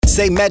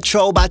Say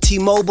Metro by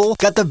T-Mobile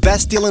got the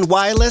best deal in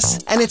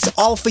wireless, and it's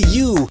all for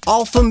you,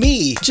 all for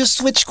me. Just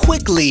switch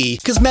quickly,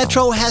 cause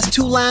Metro has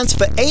 2 lines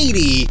for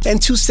 $80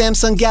 and 2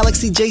 Samsung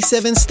Galaxy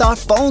J7 Star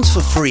phones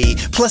for free,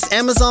 plus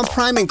Amazon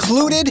Prime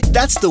included.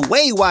 That's the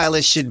way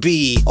wireless should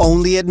be,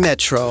 only at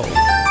Metro.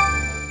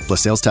 Plus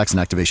sales tax and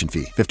activation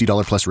fee.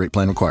 $50 plus rate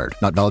plan required.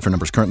 Not valid for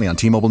numbers currently on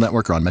T-Mobile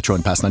network or on Metro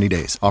in past 90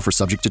 days. Offer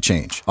subject to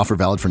change. Offer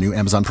valid for new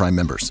Amazon Prime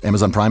members.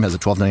 Amazon Prime has a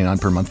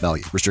 $12.99 per month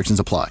value. Restrictions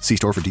apply. See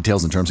store for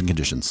details and terms and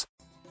conditions.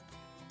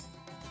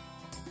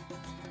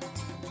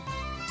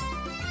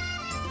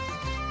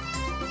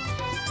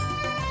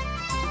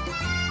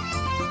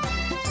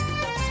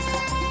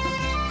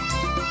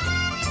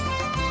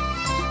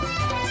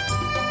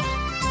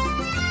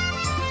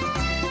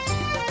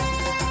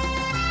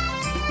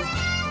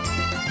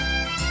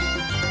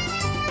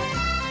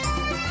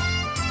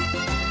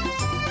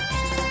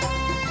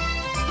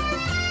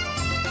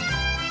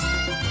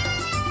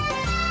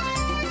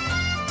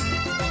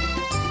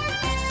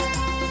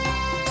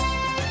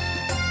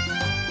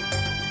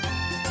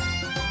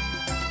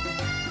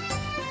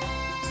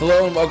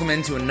 Hello and welcome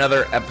into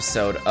another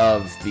episode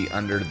of the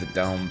Under the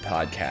Dome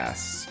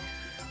podcast.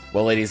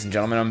 Well, ladies and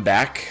gentlemen, I'm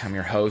back. I'm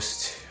your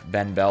host,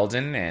 Ben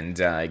Belden,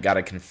 and I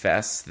gotta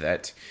confess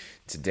that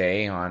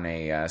today on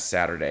a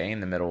Saturday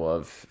in the middle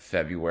of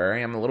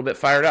February, I'm a little bit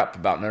fired up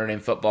about Notre Dame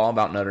football,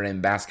 about Notre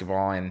Dame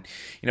basketball, and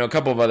a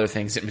couple of other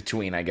things in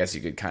between, I guess you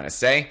could kind of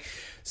say.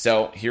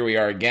 So here we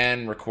are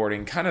again,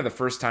 recording kind of the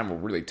first time we'll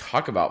really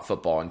talk about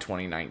football in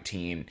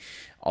 2019.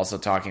 Also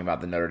talking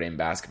about the Notre Dame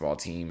basketball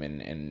team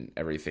and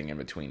everything in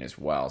between as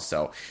well.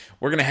 So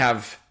we're going to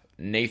have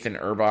Nathan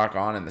Erbach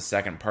on in the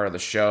second part of the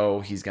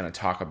show. He's going to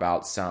talk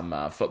about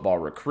some football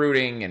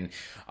recruiting and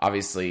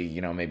obviously,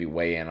 maybe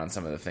weigh in on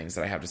some of the things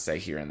that I have to say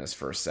here in this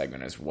first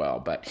segment as well.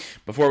 But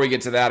before we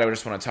get to that, I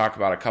just want to talk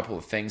about a couple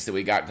of things that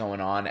we got going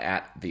on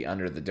at the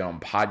Under the Dome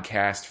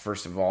podcast.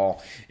 First of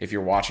all, if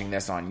you're watching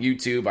this on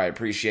YouTube, I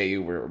appreciate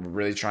you. We're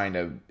really trying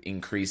to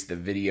increase the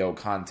video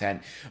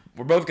content.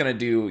 We're both going to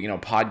do,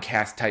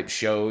 podcast type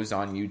shows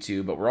on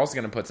YouTube, but we're also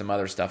going to put some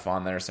other stuff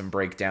on there, some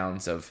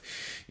breakdowns of,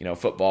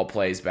 football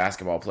plays,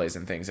 basketball plays,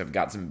 and things. I've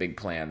got some big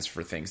plans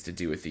for things to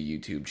do with the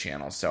YouTube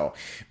channel. So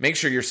make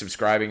sure you're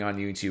subscribing on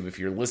YouTube. If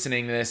you're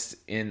listening to this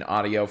in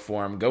audio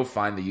form, go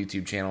find the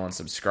YouTube channel and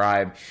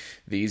subscribe.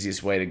 The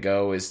easiest way to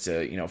go is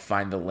to,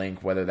 find the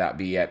link, whether that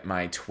be at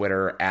my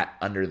Twitter at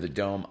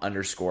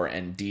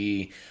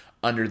underthedome_ND,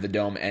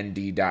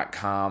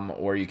 underthedomend.com,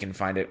 or you can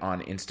find it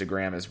on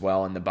Instagram as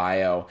well in the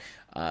bio.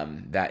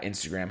 That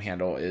Instagram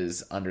handle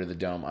is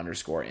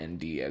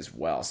underthedome_ND as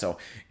well. So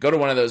go to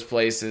one of those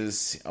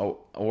places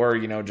or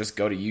just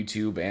go to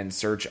YouTube and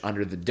search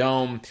Under the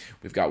Dome.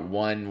 We've got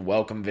one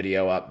welcome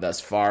video up thus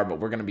far, but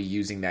we're going to be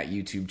using that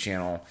YouTube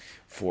channel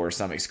for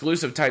some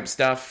exclusive type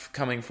stuff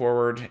coming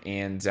forward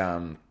and,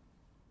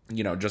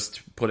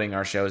 just putting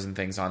our shows and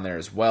things on there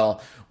as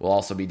well. We'll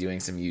also be doing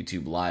some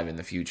YouTube live in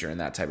the future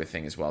and that type of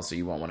thing as well, so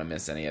you won't want to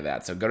miss any of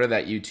that. So go to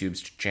that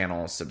YouTube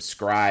channel,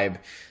 subscribe,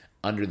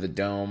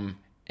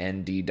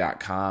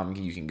 underthedomend.com.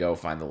 You can go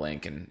find the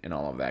link and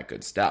all of that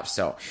good stuff.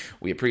 So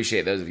we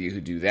appreciate those of you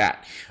who do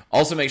that.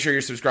 Also, make sure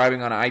you're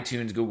subscribing on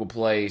iTunes, Google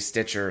Play,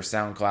 Stitcher,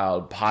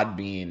 SoundCloud,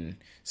 Podbean,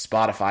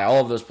 Spotify,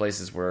 all of those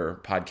places where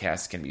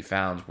podcasts can be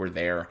found. We're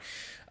there.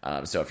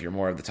 So if you're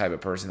more of the type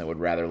of person that would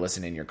rather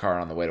listen in your car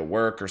on the way to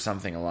work or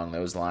something along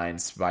those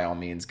lines, by all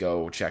means,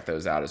 go check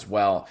those out as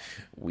well.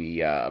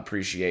 We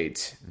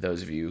appreciate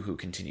those of you who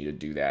continue to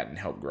do that and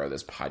help grow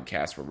this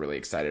podcast. We're really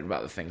excited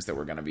about the things that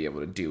we're going to be able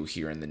to do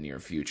here in the near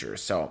future.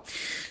 So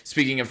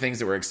speaking of things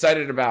that we're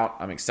excited about,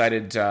 I'm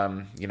excited,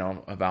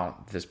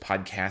 about this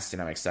podcast,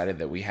 and I'm excited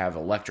that we have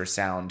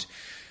Electrosound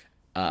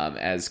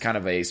as kind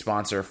of a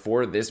sponsor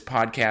for this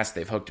podcast.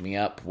 They've hooked me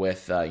up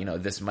with,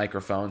 this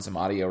microphone, some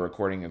audio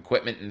recording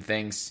equipment and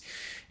things,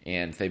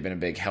 and they've been a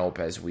big help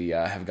as we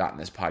have gotten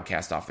this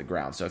podcast off the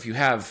ground. So if you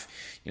have,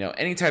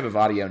 any type of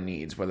audio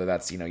needs, whether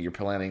that's, you're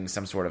planning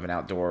some sort of an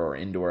outdoor or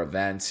indoor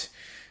event,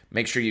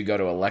 make sure you go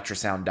to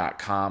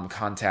electrosound.com,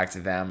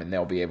 contact them, and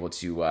they'll be able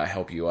to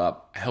help you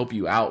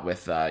out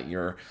with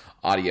your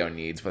audio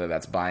needs, whether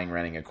that's buying,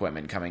 renting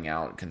equipment, coming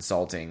out,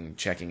 consulting,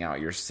 checking out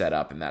your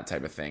setup, and that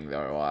type of thing.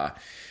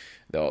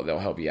 They'll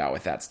help you out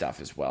with that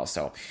stuff as well.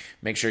 So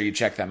make sure you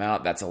check them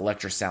out. That's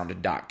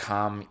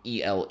electrosound.com,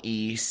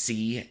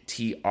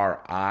 ELECTRI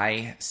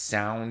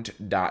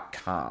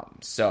sound.com.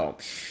 So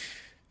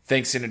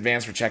thanks in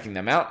advance for checking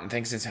them out, and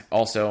thanks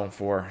also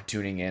for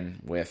tuning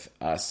in with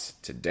us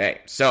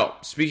today. So,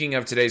 speaking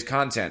of today's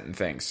content and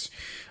things,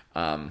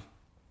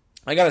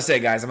 I gotta say,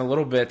 guys, I'm a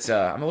little bit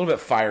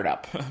fired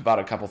up about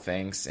a couple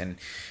things, and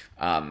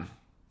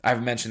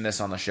I've mentioned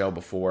this on the show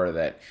before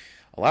that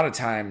a lot of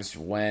times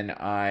when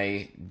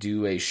I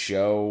do a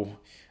show,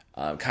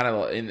 kind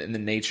of in the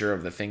nature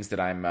of the things that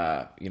I'm,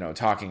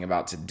 talking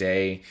about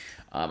today,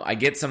 I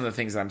get some of the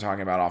things that I'm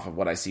talking about off of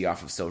what I see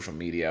off of social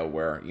media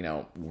where,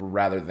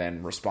 rather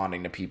than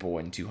responding to people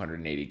in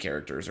 280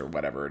 characters or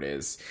whatever it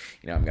is,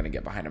 I'm going to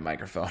get behind a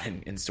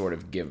microphone and sort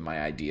of give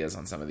my ideas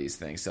on some of these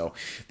things. So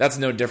that's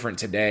no different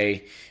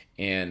today.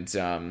 And,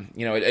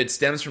 it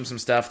stems from some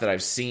stuff that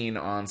I've seen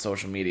on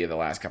social media the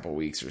last couple of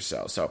weeks or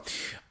so. So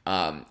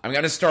I'm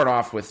going to start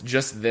off with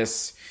just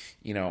this,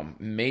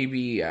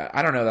 maybe,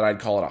 I don't know that I'd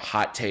call it a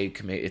hot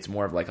take. It's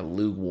more of like a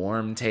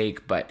lukewarm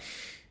take, but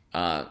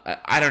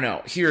I don't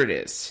know. Here it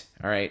is.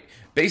 All right.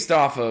 Based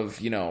off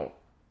of,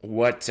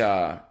 what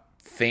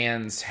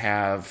fans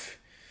have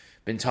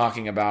been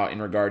talking about in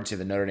regard to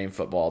the Notre Dame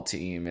football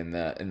team and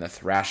the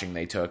thrashing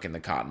they took in the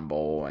Cotton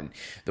Bowl and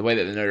the way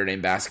that the Notre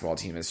Dame basketball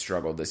team has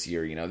struggled this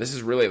year. This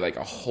is really like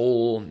a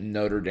whole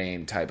Notre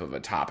Dame type of a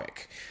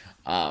topic.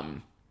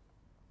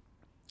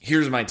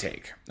 Here's my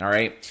take. All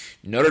right.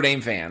 Notre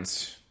Dame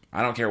fans,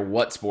 I don't care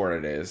what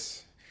sport it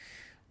is,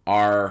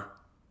 are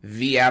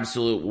the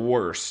absolute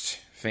worst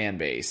fan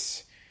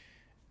base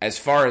as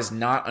far as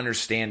not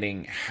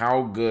understanding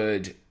how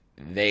good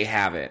they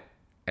have it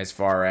as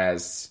far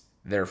as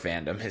their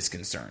fandom is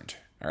concerned.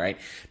 All right.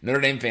 Notre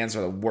Dame fans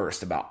are the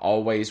worst about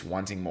always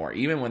wanting more.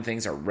 Even when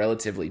things are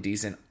relatively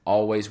decent,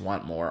 always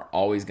want more,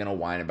 always going to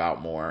whine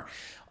about more,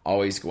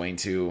 always going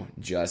to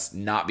just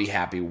not be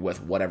happy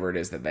with whatever it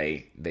is that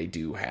they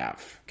do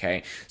have.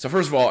 Okay. So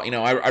first of all,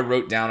 I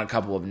wrote down a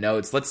couple of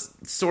notes. Let's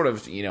sort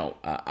of,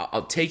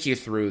 I'll take you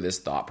through this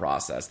thought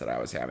process that I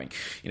was having.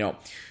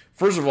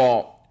 First of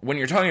all, when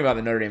you're talking about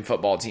the Notre Dame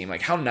football team,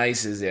 like how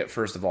nice is it,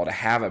 first of all, to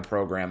have a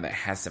program that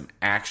has some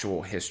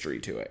actual history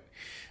to it?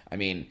 I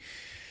mean,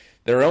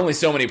 there are only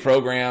so many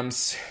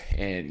programs,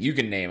 and you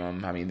can name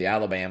them. I mean, the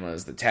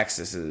Alabamas, the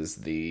Texases,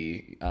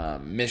 the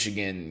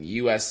Michigan,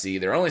 USC.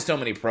 There are only so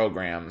many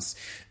programs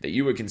that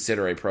you would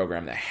consider a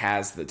program that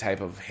has the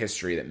type of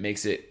history that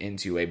makes it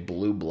into a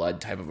blue blood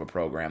type of a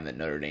program that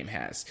Notre Dame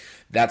has.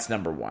 That's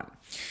number one.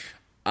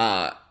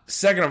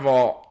 Second of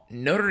all,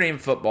 Notre Dame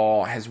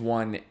football has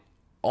won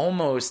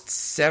almost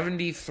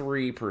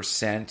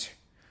 73%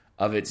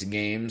 of its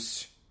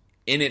games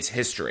in its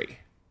history.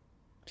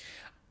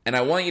 And I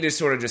want you to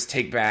sort of just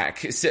sit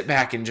back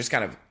and just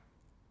kind of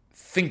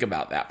think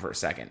about that for a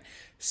second.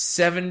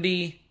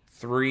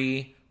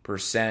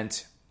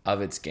 73%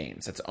 of its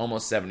games. That's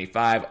almost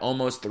 75,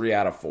 almost 3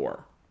 out of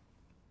 4.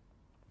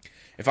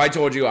 If I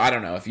told you, I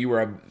don't know, if you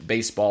were a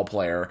baseball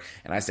player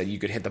and I said you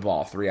could hit the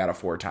ball 3 out of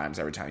 4 times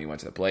every time you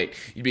went to the plate,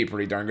 you'd be a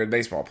pretty darn good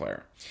baseball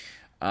player.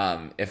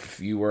 If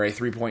you were a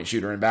three-point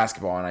shooter in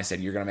basketball and I said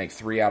you're going to make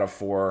 3 out of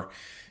 4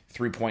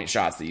 3-point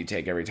shots that you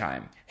take every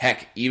time.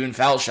 Heck, even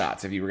foul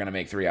shots, if you were going to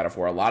make 3 out of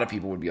 4, a lot of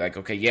people would be like,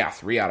 okay, yeah,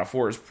 3 out of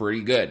 4 is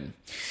pretty good.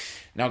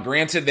 Now,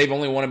 granted, they've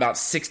only won about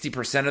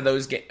 60% of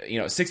those,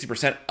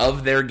 60%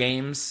 of their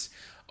games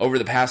over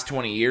the past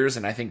 20 years,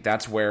 and I think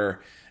that's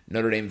where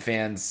Notre Dame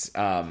fans,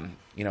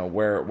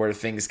 where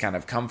things kind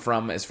of come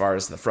from as far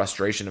as the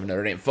frustration of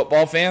Notre Dame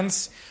football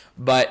fans.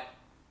 But,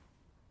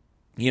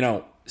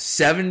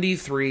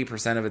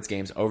 73% of its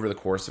games over the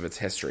course of its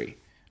history,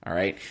 all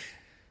right?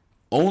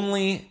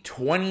 Only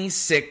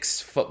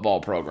 26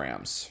 football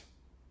programs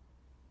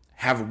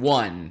have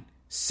won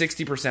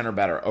 60% or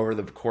better over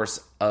the course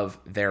of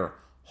their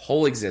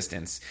whole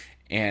existence,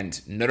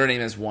 and Notre Dame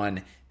has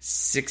won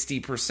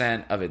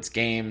 60% of its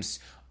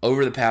games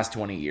over the past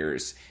 20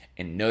 years,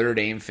 and Notre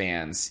Dame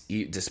fans,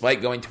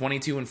 despite going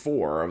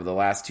 22-4 over the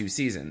last 2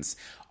 seasons,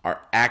 are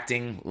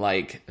acting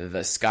like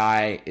the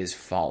sky is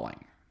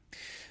falling.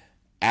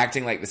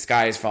 Acting like the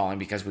sky is falling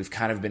because we've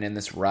kind of been in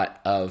this rut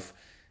of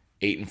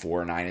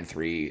 8-4,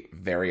 9-3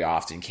 very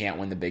often, can't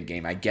win the big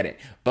game. I get it.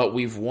 But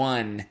we've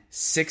won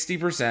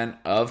 60%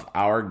 of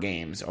our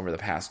games over the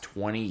past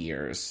 20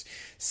 years,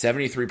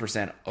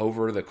 73%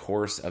 over the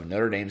course of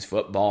Notre Dame's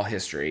football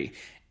history.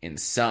 And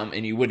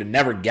you would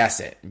never guess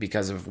it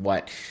because of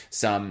what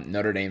some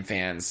Notre Dame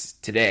fans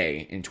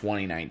today in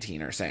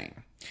 2019 are saying.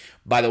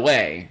 By the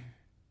way,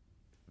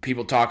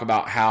 people talk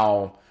about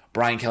how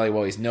Brian Kelly,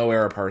 well, he's no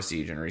Ara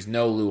Parseghian, or he's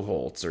no Lou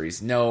Holtz, or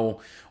he's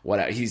no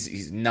whatever.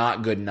 He's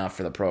not good enough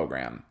for the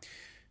program.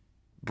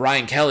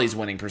 Brian Kelly's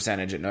winning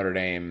percentage at Notre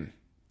Dame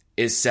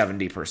is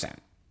 70%.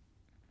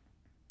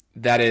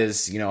 That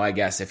is, I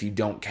guess if you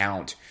don't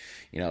count,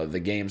 the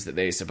games that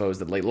they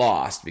supposedly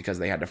lost because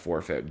they had to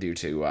forfeit due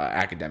to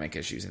academic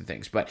issues and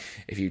things. But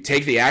if you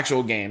take the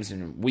actual games,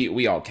 and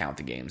we all count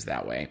the games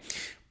that way,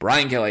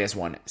 Brian Kelly has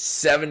won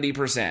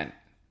 70%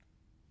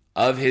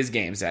 of his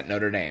games at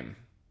Notre Dame.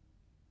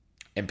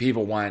 And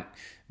people want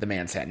the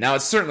man's head. Now,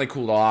 it's certainly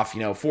cooled off.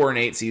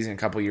 4-8 season a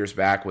couple years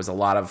back was a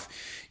lot of,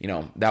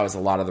 that was a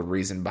lot of the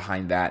reason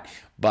behind that.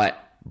 But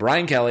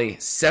Brian Kelly,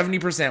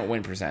 70%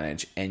 win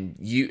percentage, and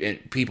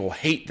people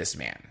hate this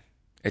man.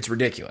 It's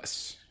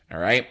ridiculous. All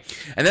right?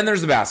 And then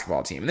there's the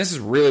basketball team. And this is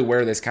really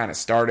where this kind of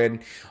started,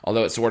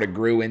 although it sort of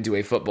grew into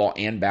a football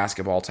and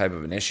basketball type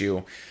of an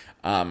issue.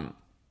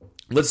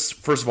 Let's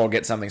first of all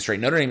get something straight.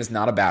 Notre Dame is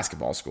not a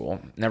basketball school,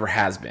 never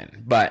has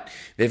been, but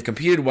they've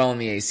competed well in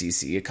the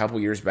ACC. A couple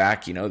years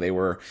back, they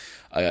were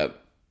a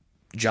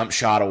jump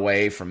shot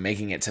away from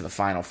making it to the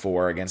Final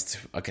Four against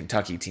a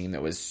Kentucky team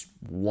that was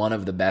one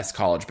of the best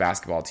college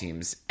basketball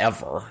teams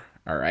ever,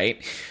 all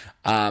right?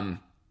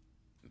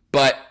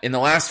 But in the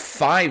last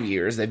 5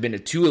 years, they've been to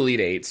 2 Elite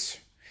Eights,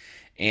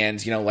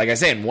 And, like I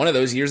said, in one of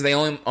those years, they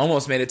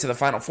almost made it to the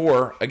Final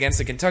Four against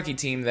a Kentucky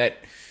team that,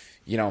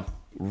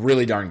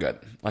 really darn good.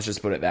 Let's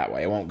just put it that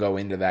way. I won't go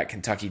into that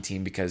Kentucky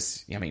team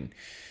because,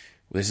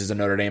 this is a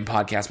Notre Dame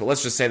podcast, but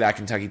let's just say that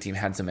Kentucky team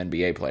had some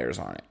NBA players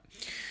on it.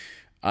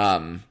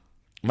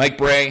 Mike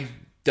Brey,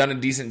 done a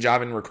decent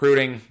job in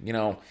recruiting.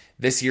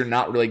 This year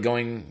not really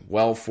going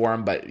well for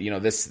him, but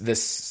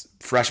this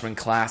freshman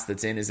class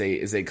that's in is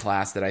a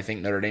class that I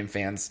think Notre Dame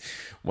fans,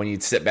 when you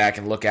sit back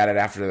and look at it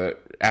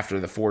after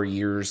the 4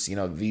 years,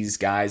 these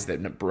guys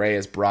that Brey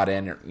has brought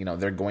in,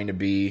 they're going to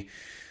be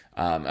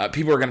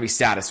people are going to be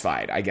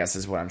satisfied, I guess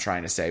is what I'm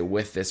trying to say,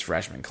 with this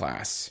freshman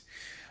class.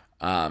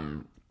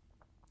 And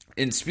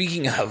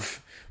speaking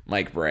of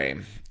Mike Brey,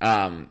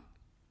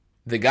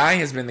 the guy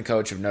has been the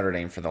coach of Notre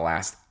Dame for the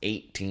last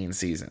 18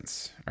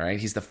 seasons. All right,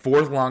 he's the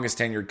fourth longest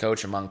tenured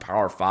coach among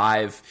Power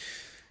 5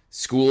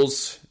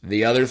 schools.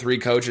 The other three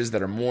coaches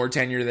that are more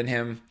tenured than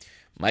him: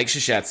 Mike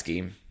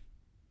Krzyzewski,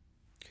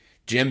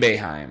 Jim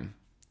Boeheim,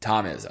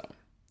 Tom Izzo.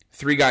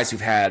 Three guys who've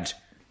had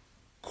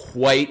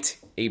quite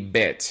a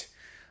bit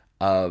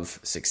of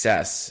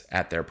success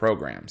at their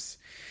programs.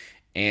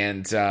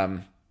 And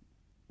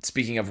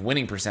speaking of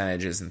winning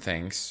percentages and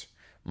things,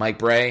 Mike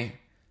Brey,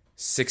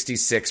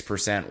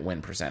 66%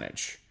 win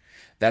percentage.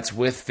 That's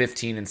with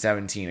 15 and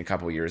 17 a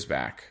couple years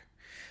back.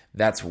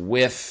 That's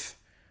with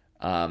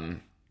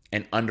an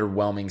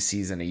underwhelming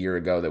season a year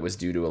ago that was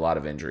due to a lot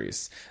of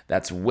injuries.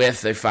 That's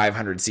with a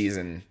 500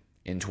 season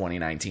in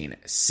 2019.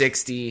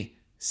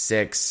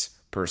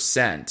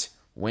 66%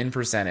 win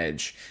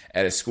percentage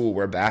at a school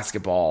where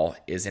basketball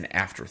is an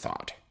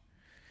afterthought.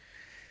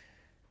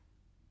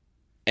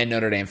 And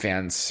Notre Dame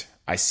fans,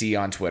 I see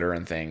on Twitter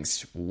and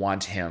things,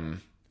 want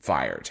him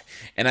fired.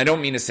 And I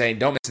don't mean to say,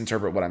 don't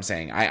misinterpret what I'm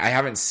saying. I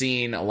haven't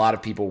seen a lot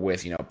of people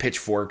with,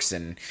 pitchforks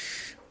and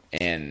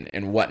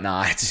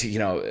whatnot,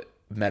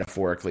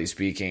 metaphorically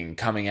speaking,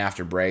 coming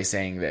after Brey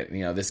saying that,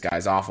 this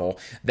guy's awful.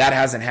 That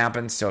hasn't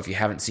happened. So if you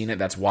haven't seen it,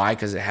 that's why,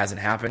 because it hasn't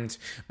happened.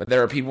 But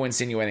there are people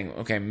insinuating,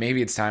 okay,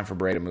 maybe it's time for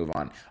Brey to move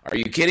on. Are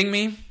you kidding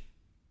me?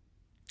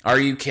 Are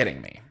you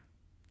kidding me?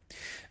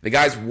 The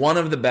guy's one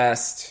of the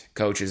best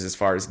coaches as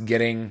far as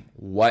getting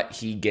what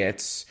he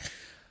gets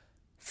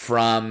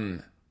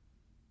from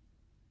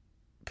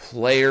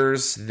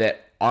players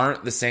that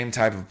aren't the same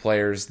type of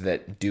players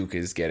that Duke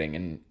is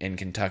getting and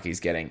Kentucky's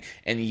getting.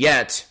 And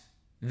yet,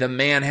 the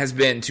man has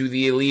been to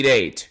the Elite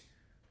Eight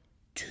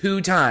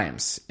 2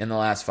 times in the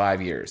last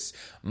 5 years.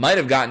 Might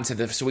have gotten to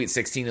the Sweet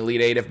 16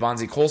 Elite Eight if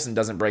Bonzie Colson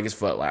doesn't break his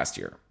foot last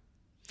year.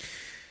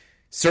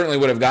 Certainly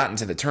would have gotten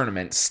to the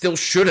tournament. Still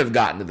should have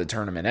gotten to the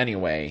tournament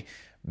anyway.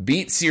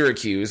 Beat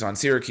Syracuse on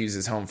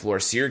Syracuse's home floor.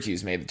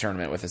 Syracuse made the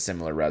tournament with a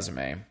similar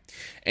resume.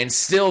 And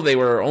still they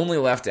were only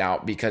left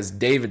out because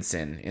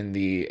Davidson in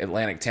the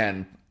Atlantic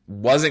 10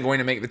 wasn't going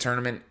to make the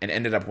tournament and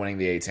ended up winning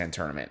the A-10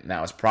 tournament. And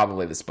that was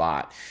probably the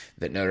spot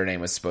that Notre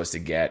Dame was supposed to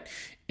get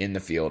in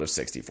the field of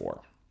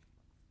 64.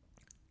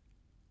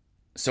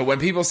 So when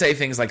people say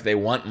things like they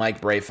want Mike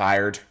Brey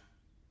fired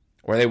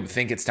or they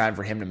think it's time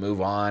for him to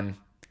move on,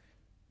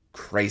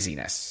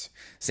 craziness.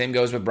 Same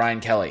goes with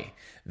Brian Kelly.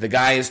 The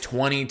guy is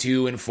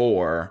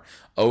 22-4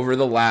 over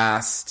the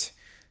last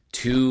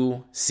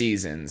 2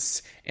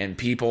 seasons, and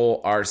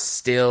people are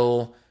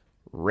still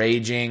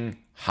raging,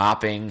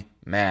 hopping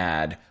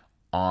mad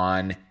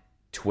on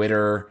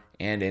Twitter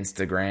and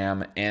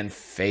Instagram and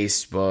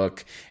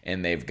Facebook,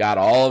 and they've got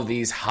all of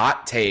these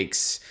hot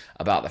takes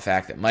about the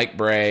fact that Mike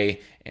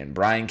Brey and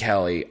Brian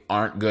Kelly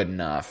aren't good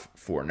enough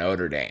for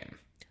Notre Dame.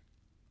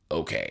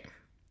 Okay.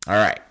 All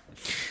right.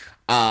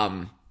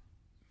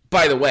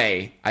 By the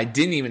way, I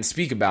didn't even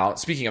speaking of,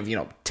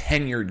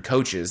 tenured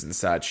coaches and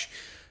such,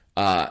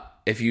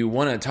 if you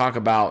want to talk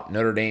about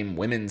Notre Dame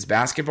women's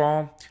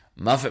basketball,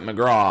 Muffet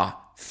McGraw,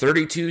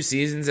 32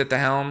 seasons at the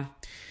helm,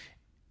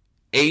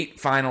 8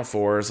 Final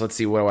Fours, let's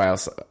see what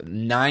else,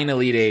 9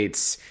 Elite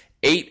Eights,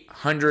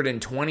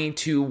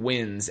 822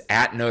 wins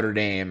at Notre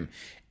Dame,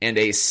 and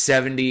a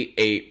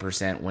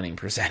 78% winning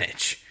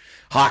percentage.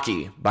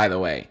 Hockey, by the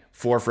way,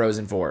 4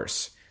 Frozen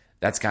Fours.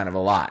 That's kind of a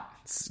lot.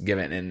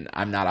 Given, and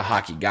I'm not a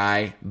hockey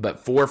guy, but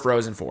 4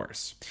 Frozen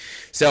Fours.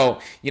 So,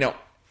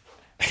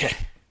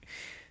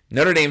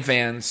 Notre Dame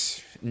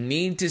fans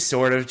need to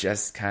sort of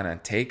just kind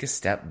of take a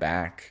step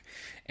back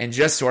and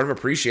just sort of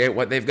appreciate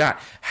what they've got.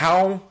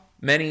 How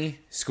many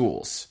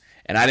schools,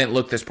 and I didn't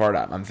look this part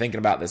up, I'm thinking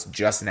about this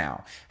just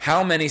now.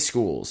 How many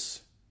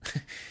schools,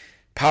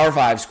 Power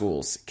 5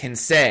 schools, can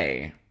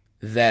say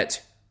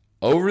that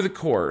over the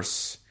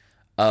course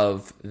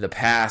of the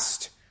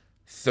past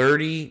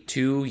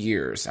 32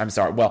 years, I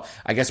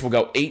guess we'll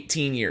go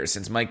 18 years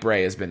since Mike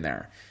Brey has been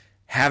there,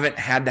 haven't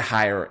had to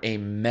hire a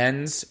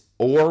men's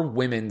or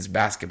women's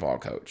basketball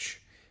coach?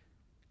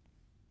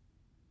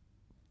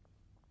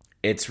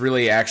 It's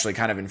really actually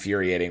kind of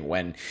infuriating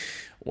when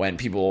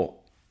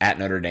people at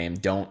Notre Dame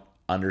don't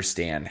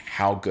understand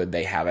how good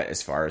they have it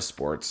as far as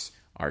sports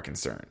are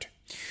concerned.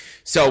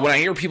 So when I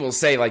hear people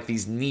say like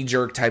these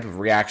knee-jerk type of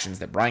reactions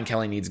that Brian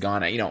Kelly needs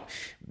gone,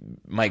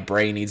 Mike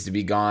Bray needs to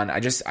be gone, I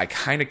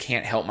kind of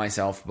can't help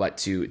myself but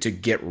to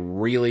get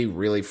really,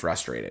 really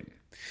frustrated.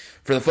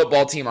 For the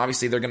football team,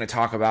 obviously they're going to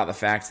talk about the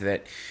fact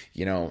that,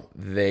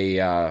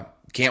 they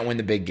can't win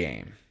the big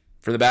game.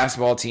 For the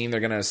basketball team, they're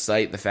going to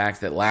cite the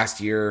fact that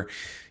last year,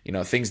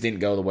 things didn't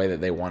go the way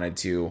that they wanted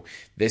to.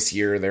 This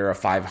year, they're a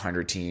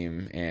 500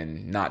 team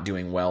and not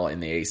doing well in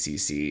the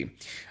ACC.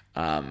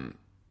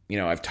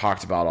 I've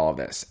talked about all of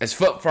this. As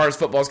far as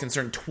football is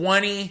concerned,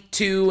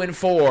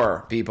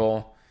 22-4,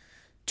 people.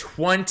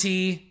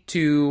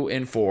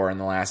 22-4 in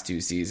the last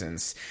two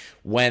seasons,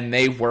 when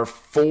they were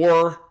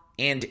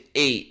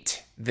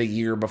 4-8 the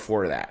year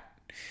before that.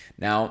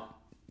 Now,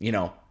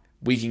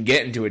 we can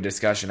get into a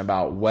discussion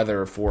about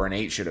whether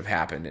 4-8 should have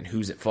happened and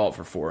who's at fault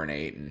for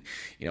 4-8, and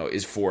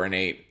is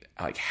 4-8,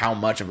 like, how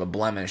much of a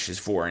blemish is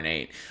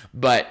 4-8?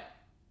 But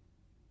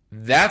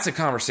that's a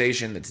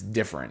conversation that's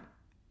different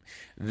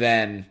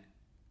than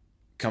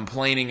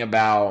complaining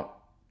about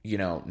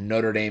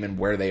Notre Dame and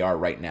where they are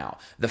right now.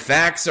 The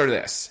facts are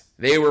this: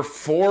 they were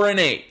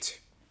 4-8.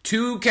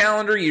 2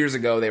 calendar years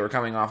ago, they were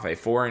coming off a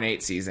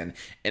 4-8 season,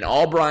 and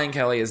all Brian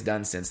Kelly has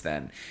done since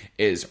then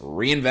is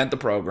reinvent the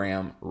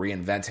program,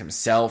 reinvent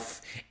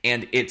himself,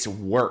 and it's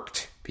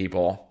worked,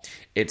 people.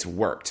 It's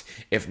worked.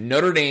 If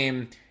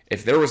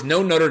there was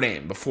no Notre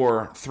Dame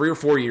before 3 or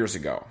 4 years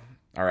ago,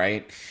 all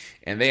right,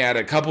 and they had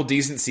a couple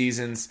decent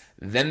seasons,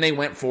 then they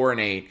went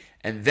 4-8,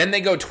 and then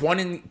they go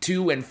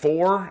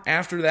 22-4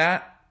 after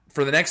that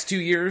for the next 2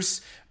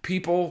 years,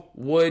 people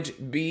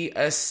would be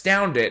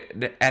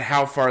astounded at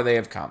how far they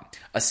have come.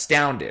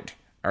 Astounded,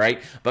 all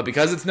right? But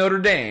because it's Notre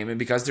Dame, and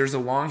because there's a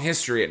long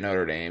history at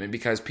Notre Dame, and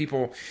because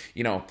people,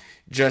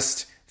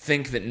 just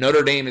think that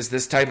Notre Dame is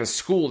this type of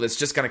school that's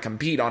just going to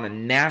compete on a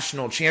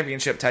national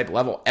championship type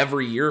level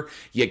every year,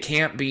 you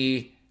can't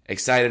be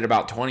excited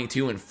about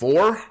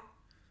 22-4.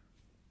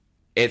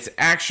 It's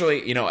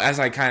actually, as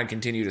I kind of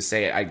continue to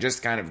say it, I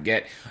just kind of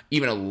get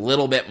even a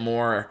little bit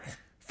more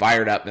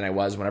fired up than I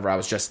was whenever I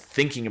was just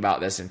thinking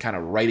about this and kind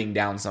of writing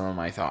down some of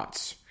my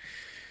thoughts.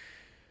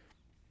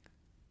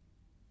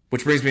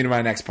 Which brings me to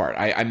my next part.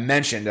 I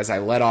mentioned as I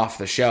led off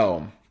the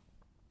show,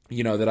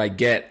 that I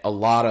get a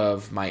lot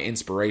of my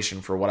inspiration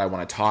for what I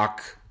want to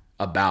talk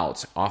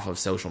about off of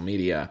social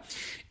media.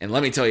 And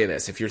let me tell you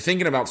this: if you're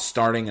thinking about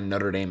starting a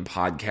Notre Dame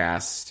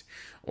podcast,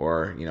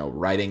 or,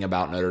 writing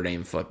about Notre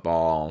Dame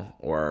football,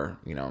 or,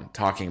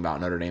 talking about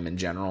Notre Dame in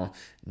general,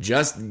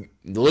 just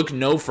look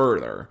no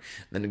further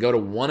than to go to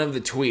one of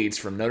the tweets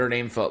from Notre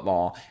Dame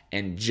football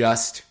and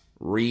just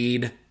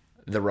read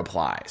the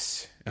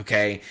replies,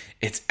 okay?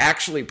 It's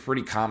actually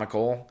pretty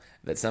comical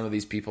that some of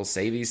these people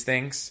say these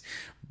things,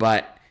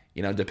 but,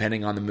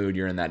 depending on the mood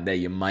you're in that day,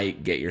 you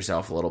might get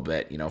yourself a little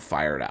bit,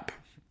 fired up,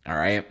 all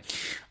right?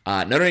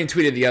 Notre Dame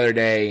tweeted the other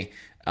day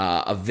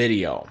a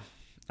video,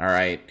 all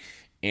right?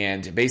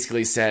 And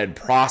basically said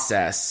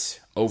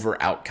process over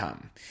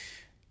outcome.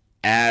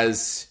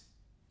 As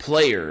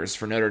players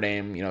for Notre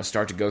Dame,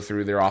 start to go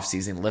through their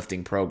offseason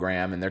lifting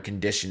program and their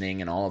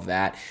conditioning and all of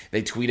that,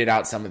 they tweeted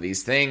out some of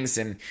these things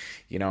and,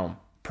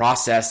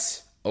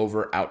 process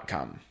over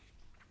outcome.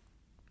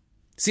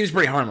 Seems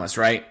pretty harmless,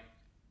 right?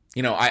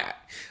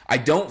 I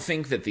don't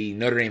think that the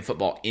Notre Dame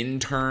football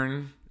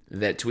intern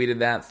that tweeted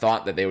that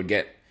thought that they would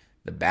get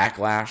the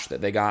backlash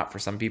that they got for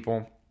some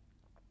people.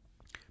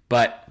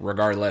 But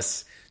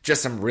regardless,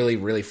 just some really,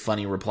 really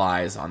funny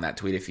replies on that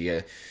tweet. If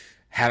you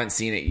haven't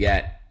seen it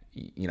yet,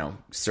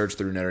 search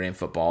through Notre Dame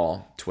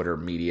football, Twitter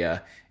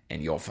media,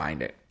 and you'll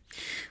find it.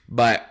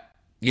 But,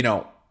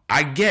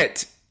 I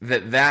get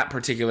that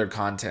particular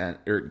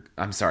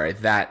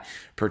that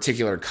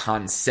particular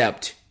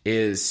concept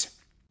is,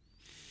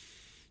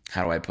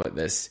 how do I put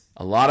this?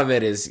 A lot of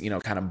it is,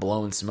 kind of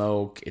blown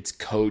smoke. It's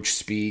coach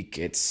speak.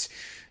 It's,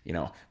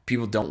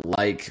 people don't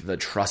like the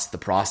trust the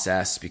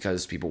process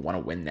because people want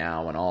to win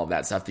now and all of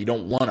that stuff. You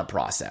don't want a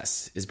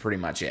process is pretty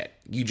much it.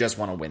 You just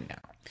want to win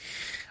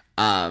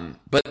now.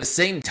 But at the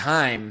same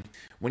time,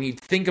 when you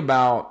think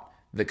about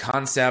the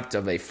concept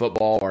of a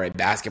football or a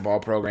basketball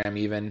program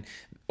even,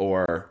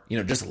 or,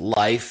 just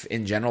life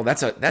in general,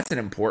 that's an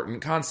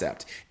important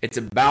concept. It's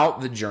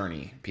about the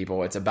journey,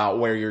 people. It's about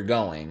where you're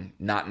going,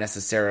 not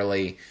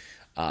necessarily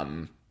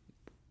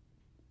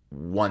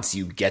once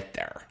you get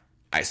there,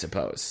 I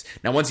suppose.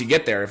 Now, once you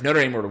get there, if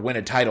Notre Dame were to win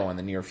a title in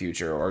the near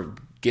future or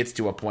gets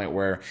to a point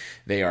where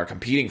they are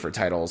competing for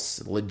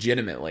titles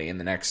legitimately in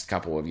the next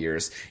couple of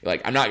years,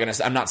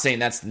 I'm not saying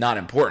that's not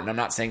important. I'm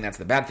not saying that's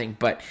the bad thing,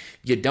 but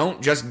you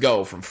don't just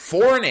go from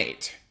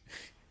 4-8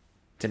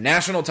 to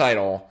national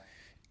title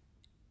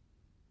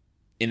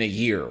in a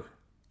year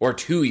or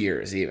 2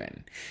 years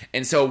even.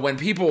 And so when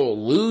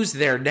people lose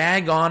their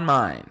daggone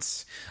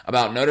minds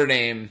about Notre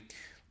Dame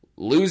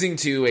losing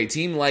to a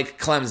team like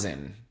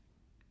Clemson,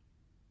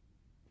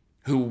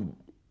 who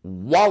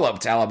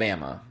walloped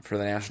Alabama for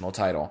the national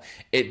title,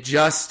 it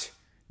just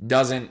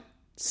doesn't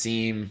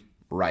seem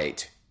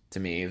right to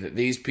me that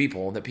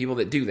people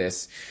that do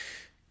this,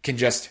 can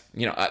just,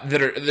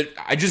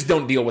 I just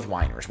don't deal with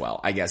whiners well,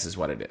 I guess is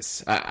what it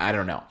is. I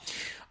don't know.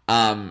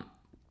 And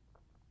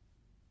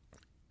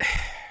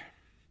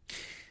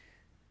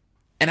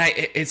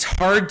it's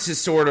hard to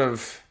sort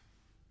of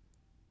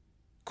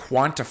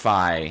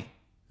quantify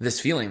this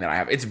feeling that I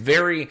have. It's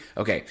very,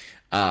 okay,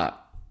 I'm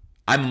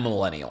a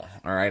millennial,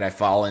 all right? I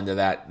fall into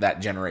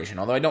that generation.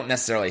 Although I don't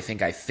necessarily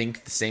think I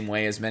think the same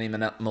way as many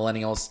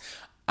millennials,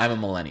 I'm a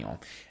millennial.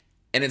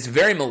 And it's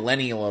very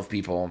millennial of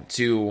people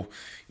to,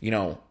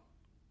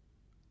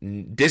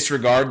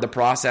 disregard the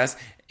process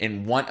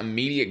and want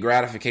immediate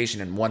gratification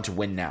and want to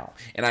win now.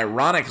 And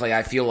ironically,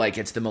 I feel like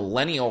it's the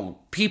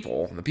millennial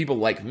people, the people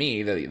like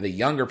me, the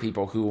younger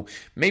people who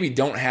maybe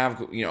don't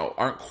have,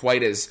 aren't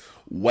quite as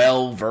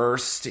well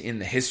versed in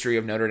the history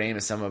of Notre Dame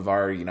as some of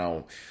our,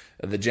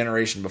 the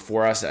generation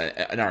before us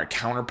and our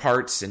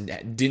counterparts,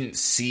 and didn't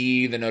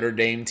see the Notre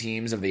Dame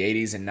teams of the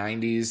 80s and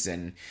 90s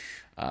and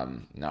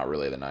not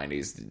really the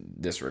 90s,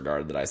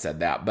 disregard that I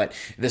said that, but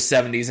the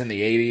 70s and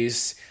the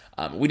 80s.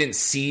 We didn't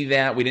see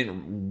that. We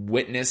didn't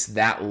witness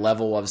that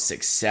level of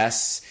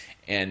success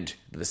and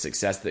the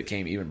success that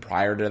came even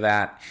prior to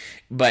that.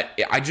 But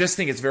I just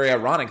think it's very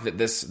ironic that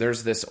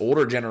there's this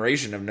older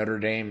generation of Notre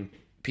Dame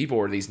people,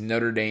 or these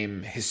Notre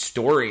Dame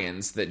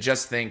historians, that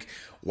just think,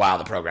 wow,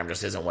 the program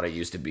just isn't what it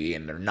used to be,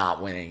 and they're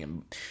not winning.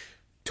 And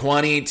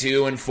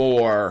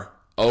 22-4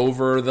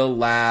 over the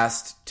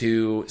last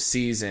 2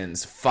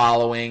 seasons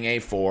following a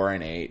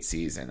 4-8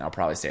 season. I'll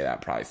probably say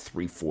that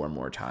 3-4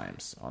 more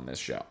times on this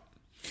show.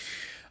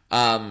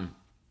 But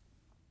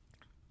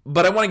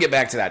I want to get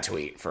back to that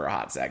tweet for a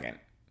hot second.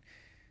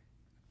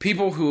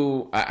 People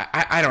who,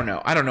 I don't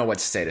know. I don't know what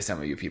to say to some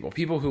of you people.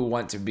 People who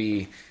want to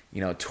be,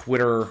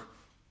 Twitter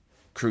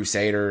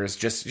crusaders,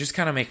 just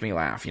kind of make me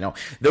laugh.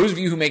 Those of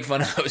you who make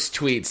fun of those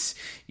tweets,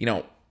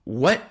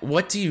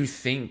 what do you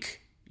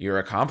think you're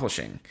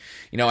accomplishing?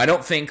 I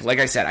don't think, like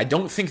I said, I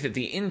don't think that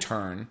the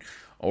intern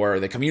or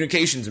the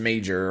communications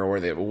major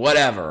or the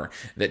whatever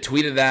that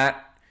tweeted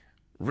that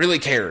really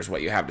cares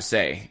what you have to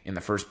say in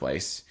the first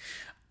place.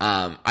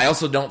 I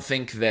also don't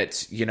think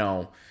that,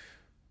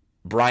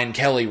 Brian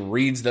Kelly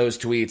reads those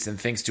tweets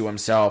and thinks to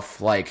himself,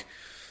 like,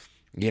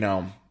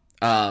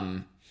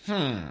 I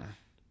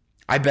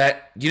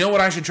bet,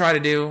 what I should try to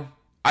do?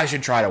 I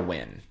should try to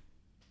win.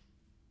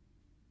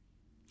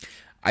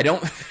 I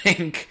don't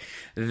think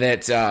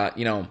that,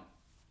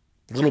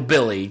 little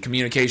Billy,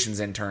 communications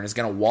intern, is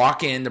going to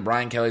walk into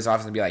Brian Kelly's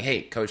office and be like,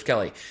 hey, Coach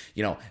Kelly,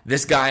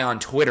 this guy on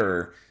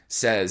Twitter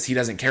says he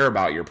doesn't care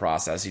about your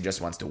process. He just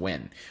wants to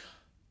win.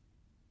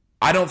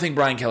 I don't think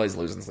Brian Kelly's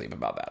losing sleep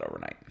about that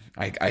overnight,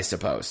 I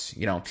suppose.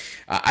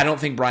 I don't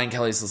think Brian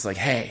Kelly's just like,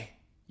 hey,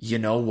 you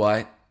know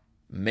what?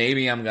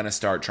 Maybe I should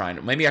start trying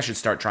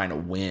to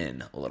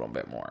win a little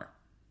bit more.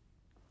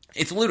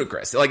 It's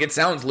ludicrous. Like, it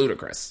sounds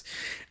ludicrous.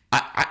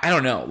 I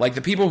don't know. Like,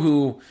 the people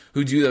who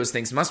do those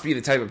things must be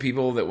the type of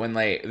people that when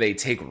they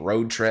take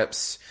road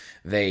trips,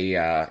 they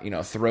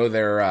throw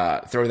their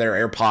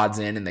AirPods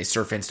in and they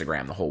surf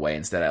Instagram the whole way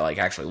instead of like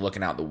actually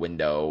looking out the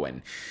window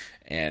and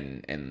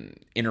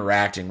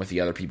interacting with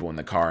the other people in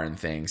the car and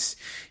things.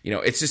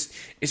 It's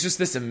just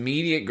this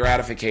immediate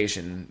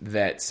gratification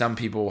that some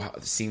people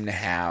seem to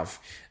have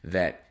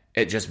that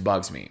it just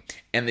bugs me.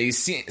 And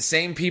these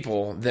same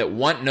people that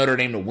want Notre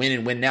Dame to win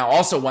and win now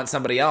also want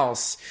somebody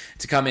else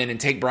to come in and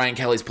take Brian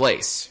Kelly's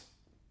place.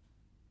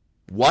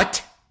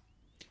 What?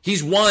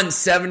 He's won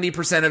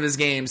 70% of his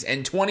games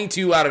and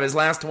 22 out of his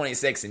last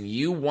 26, and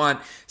you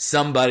want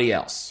somebody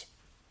else.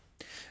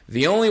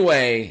 The only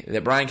way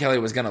that Brian Kelly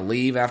was going to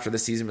leave after the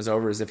season was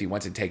over is if he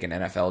went to take an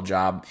NFL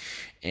job.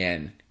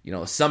 And,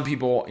 some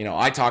people,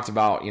 I talked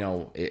about,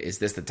 is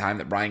this the time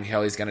that Brian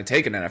Kelly's going to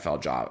take an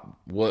NFL job?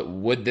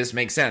 Would this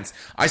make sense?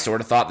 I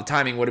sort of thought the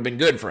timing would have been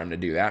good for him to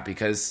do that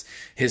because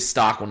his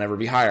stock will never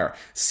be higher.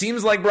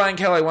 Seems like Brian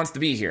Kelly wants to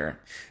be here.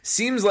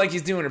 Seems like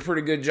he's doing a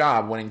pretty good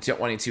job winning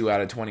 22 out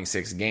of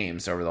 26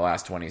 games over the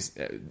last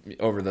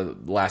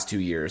 2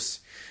 years.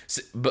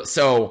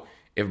 So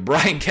if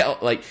Brian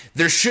Kelly,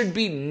 there should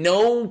be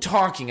no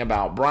talking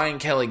about Brian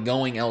Kelly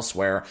going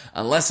elsewhere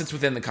unless it's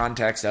within the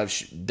context of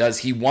does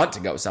he want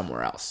to go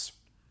somewhere else?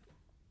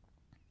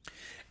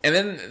 And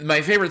then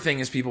my favorite thing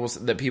is people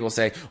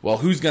say, well,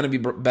 who's going to be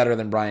better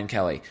than Brian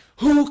Kelly?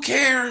 Who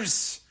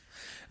cares?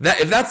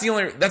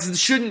 That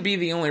shouldn't be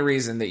the only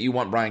reason that you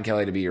want Brian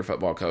Kelly to be your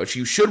football coach.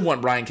 You should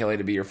want Brian Kelly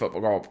to be your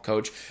football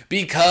coach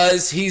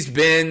because he's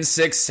been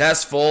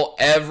successful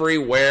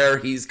everywhere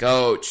he's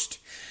coached.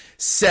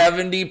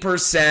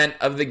 70%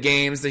 of the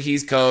games that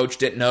he's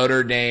coached at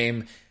Notre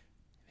Dame,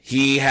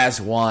 he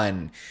has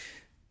won.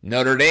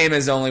 Notre Dame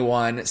has only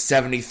won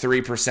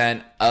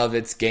 73% of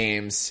its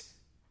games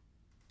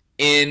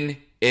in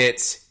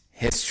its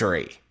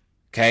history.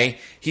 Okay?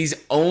 He's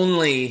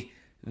only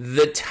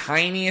the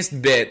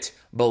tiniest bit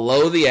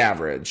below the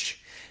average.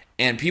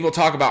 And people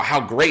talk about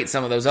how great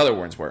some of those other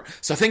ones were.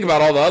 So think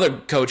about all the other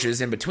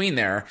coaches in between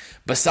there,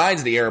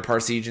 besides the Ara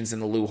Parseghians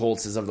and the Lou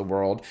Holtzes of the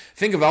world.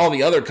 Think of all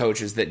the other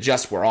coaches that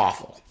just were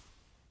awful.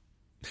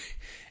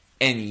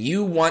 And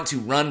you want to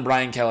run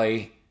Brian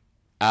Kelly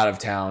out of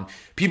town.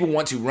 People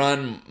want to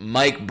run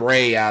Mike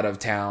Bray out of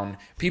town.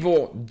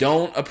 People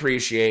don't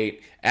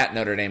appreciate at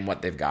Notre Dame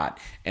what they've got,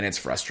 and it's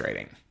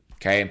frustrating.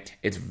 Okay,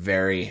 it's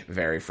very,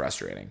 very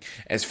frustrating.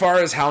 As far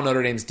as how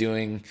Notre Dame's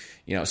doing,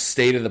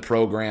 state of the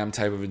program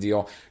type of a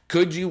deal,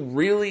 can you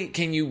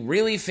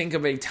really think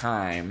of a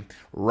time,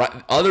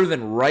 other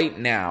than right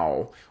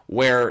now,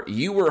 where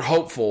you were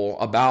hopeful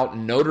about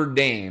Notre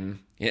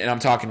Dame, and I'm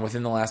talking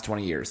within the last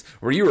 20 years,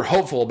 where you were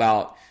hopeful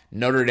about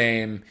Notre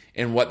Dame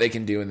and what they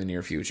can do in the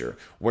near future,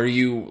 where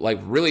you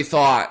really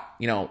thought,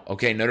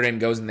 okay, Notre Dame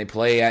goes and they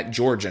play at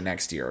Georgia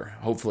next year.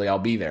 Hopefully I'll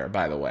be there,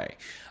 by the way.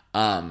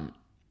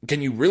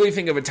 Can you really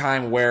think of a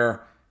time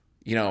where,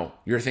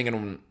 you're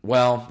thinking,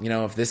 well,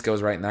 if this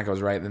goes right and that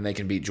goes right, then they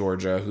can beat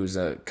Georgia, who's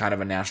a kind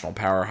of a national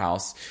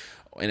powerhouse.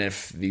 And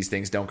if these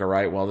things don't go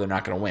right, well, they're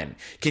not going to win.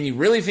 Can you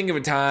really think of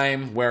a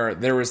time where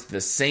there was the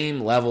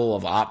same level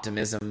of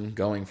optimism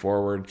going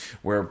forward,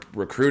 where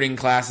recruiting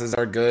classes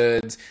are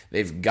good,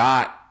 they've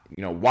got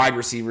wide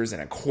receivers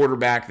and a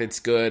quarterback that's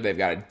good. They've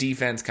got a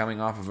defense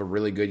coming off of a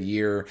really good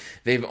year.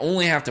 They've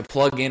only have to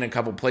plug in a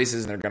couple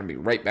places and they're going to be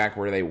right back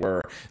where they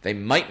were. They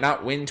might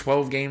not win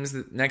 12 games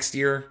next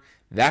year.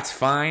 That's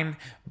fine,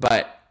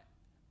 but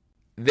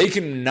they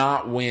can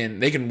not win.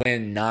 They can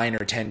win 9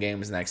 or 10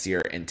 games next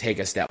year and take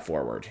a step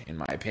forward, in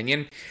my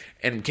opinion.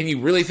 And can you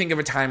really think of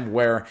a time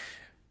where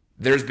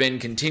there's been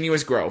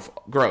continuous growth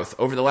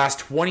over the last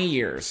 20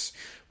 years,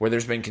 where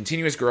there's been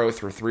continuous growth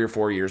for 3 or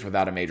 4 years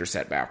without a major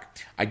setback?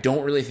 I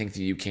don't really think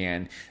that you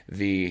can.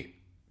 The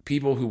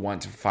people who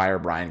want to fire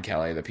Brian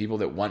Kelly, the people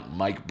that want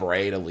Mike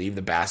Bray to leave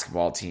the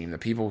basketball team, the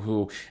people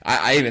who,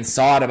 I even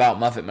saw it about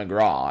Muffet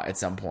McGraw at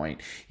some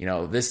point,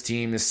 this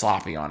team is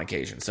sloppy on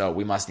occasion, so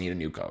we must need a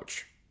new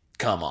coach.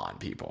 Come on,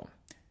 people.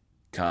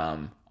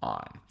 Come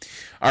on.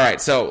 All right,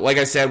 so like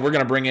I said, we're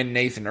going to bring in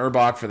Nathan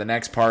Urbach for the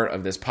next part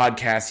of this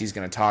podcast. He's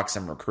going to talk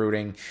some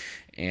recruiting,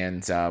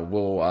 and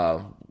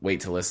we'll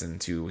wait to listen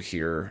to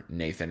hear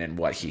Nathan and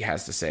what he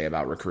has to say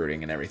about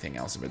recruiting and everything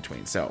else in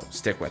between. So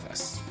stick with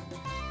us.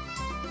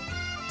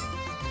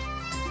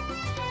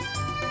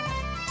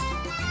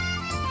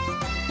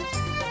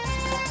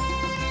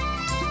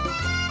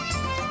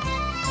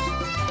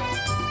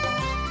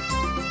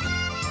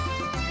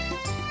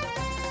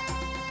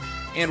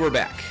 And we're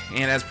back.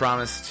 And as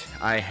promised,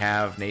 I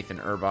have Nathan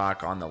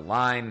Urbach on the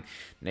line.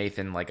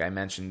 Nathan, like I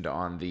mentioned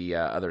on the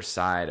other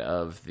side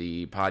of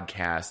the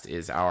podcast,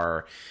 is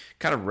our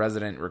kind of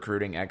resident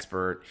recruiting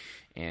expert.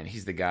 And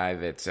he's the guy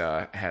that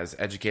has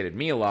educated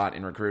me a lot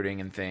in recruiting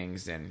and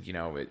things. And,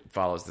 it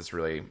follows this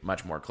really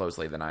much more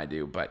closely than I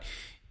do. But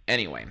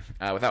anyway,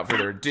 without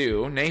further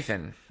ado,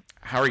 Nathan,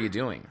 how are you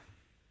doing?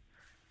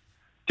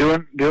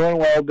 Doing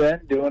well,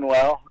 Ben. Doing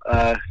well.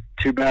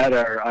 Too bad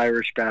our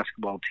Irish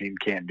basketball team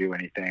can't do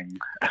anything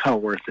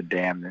worth a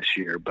damn this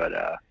year. But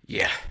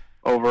yeah,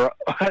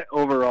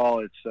 overall,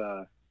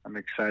 it's I'm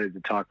excited to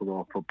talk a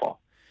little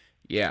football.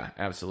 Yeah,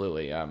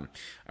 absolutely. I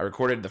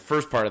recorded the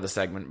first part of the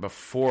segment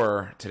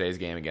before today's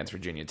game against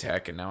Virginia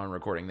Tech, and now I'm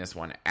recording this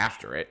one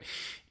after it.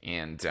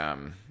 And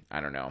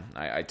I don't know.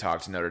 I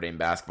talked Notre Dame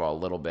basketball a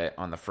little bit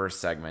on the first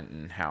segment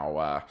and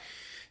how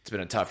it's been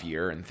a tough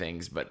year and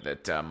things, but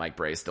that Mike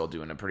Bray is still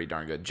doing a pretty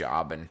darn good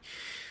job. And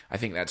I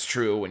think that's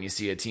true when you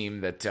see a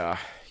team that,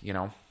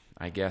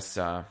 I guess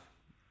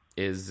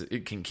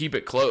it can keep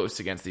it close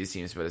against these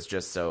teams, but it's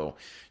just so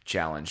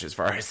challenged as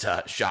far as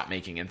shot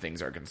making and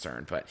things are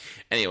concerned. But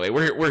anyway,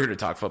 we're here to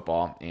talk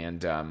football,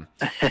 and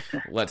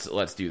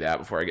let's do that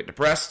before I get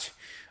depressed.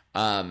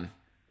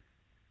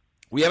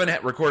 We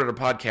haven't recorded a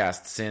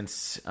podcast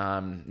since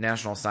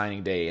National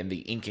Signing Day and the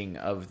inking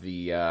of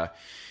the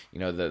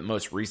the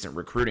most recent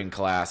recruiting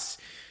class.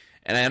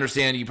 And I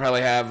understand you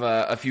probably have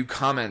a few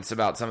comments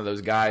about some of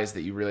those guys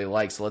that you really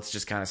like. So let's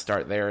just kind of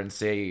start there and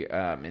say,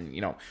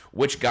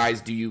 which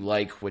guys do you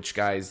like? Which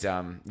guys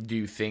do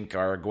you think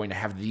are going to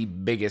have the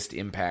biggest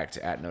impact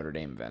at Notre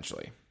Dame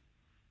eventually?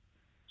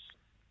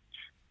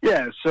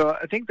 Yeah, so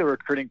I think the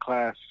recruiting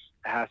class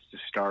has to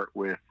start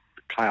with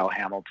Kyle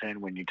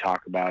Hamilton when you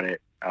talk about it.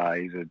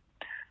 He's a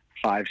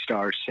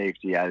 5-star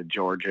safety out of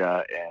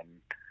Georgia,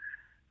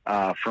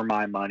 and for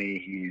my money,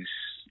 he's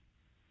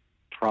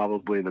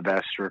probably the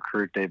best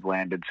recruit they've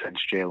landed since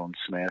Jalen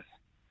Smith.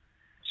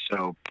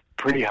 So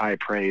pretty high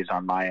praise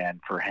on my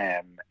end for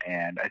him.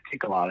 And I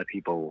think a lot of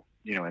people,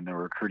 in the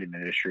recruiting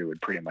industry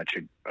would pretty much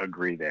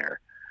agree there.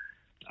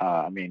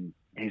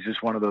 He's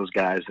just one of those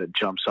guys that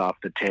jumps off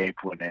the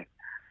tape when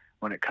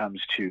it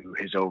comes to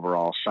his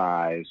overall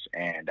size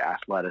and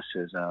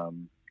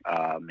athleticism,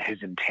 his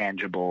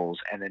intangibles,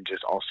 and then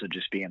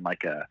just being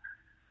like a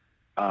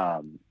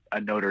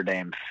Notre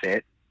Dame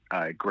fit.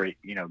 Great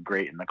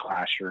in the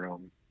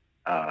classroom.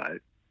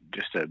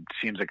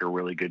 Seems like a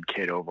really good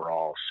kid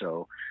overall.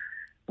 So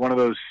one of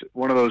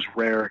those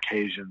rare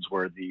occasions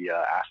where the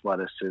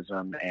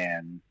athleticism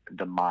and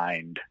the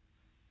mind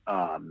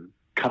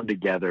come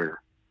together,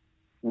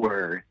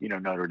 where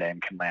Notre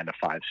Dame can land a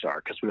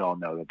 5-star, because we all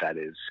know that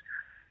is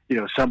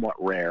somewhat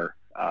rare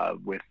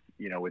with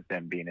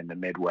them being in the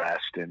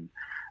Midwest and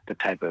the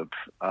type of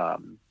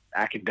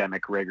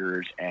academic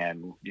rigors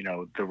and,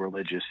 the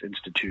religious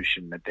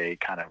institution that they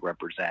kind of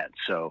represent.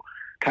 So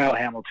Kyle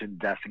Hamilton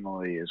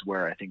definitely is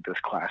where I think this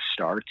class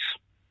starts.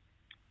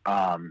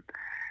 And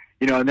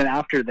then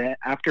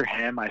after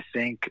him, I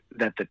think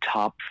that the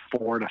top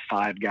 4 to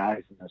 5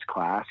 guys in this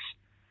class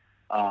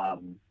are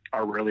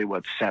really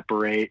what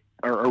separate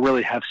or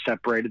really have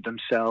separated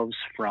themselves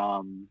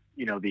from,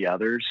 the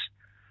others.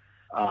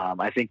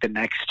 I think the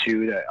next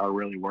 2 that are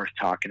really worth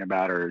talking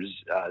about are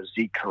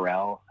Zeke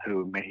Carell,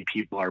 who many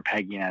people are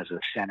pegging as a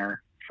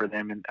center for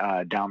them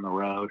down the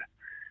road.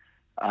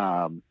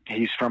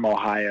 He's from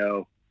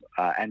Ohio,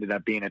 ended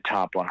up being a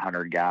top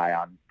 100 guy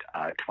on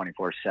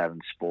 24/7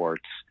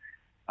 Sports.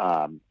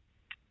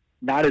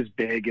 Not as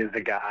big as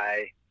a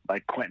guy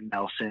like Quentin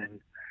Nelson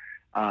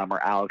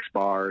or Alex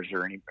Bars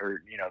or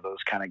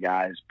those kind of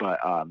guys, but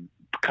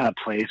kind of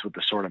plays with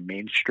the sort of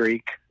mean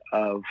streak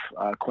of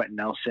Quentin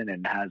Nelson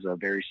and has a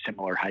very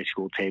similar high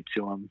school tape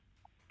to him.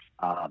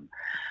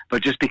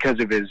 But just because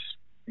of his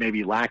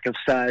maybe lack of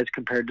size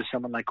compared to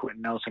someone like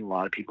Quentin Nelson, a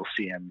lot of people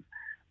see him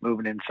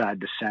moving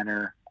inside the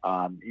center.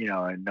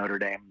 And Notre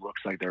Dame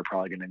looks like they're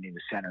probably going to need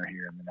a center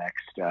here in the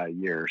next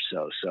year or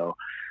so. So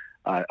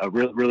a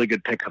really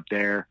good pickup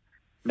there.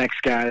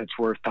 Next guy that's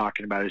worth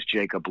talking about is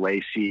Jacob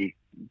Lacey,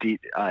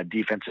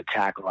 defensive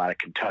tackle out of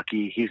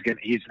Kentucky. He's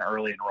an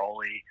early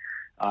enrollee,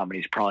 and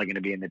he's probably going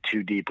to be in the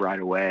 2 deep right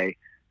away.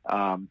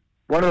 One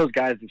of those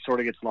guys that sort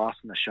of gets lost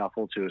in the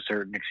shuffle to a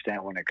certain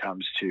extent when it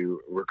comes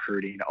to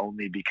recruiting,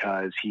 only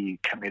because he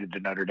committed to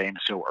Notre Dame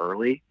so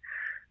early.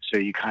 So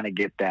you kind of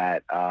get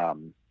that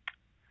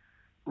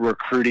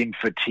recruiting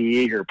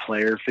fatigue or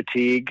player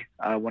fatigue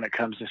when it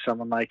comes to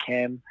someone like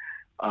him.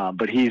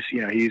 But he's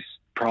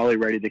probably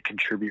ready to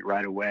contribute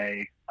right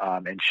away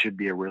and should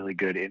be a really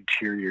good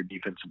interior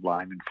defensive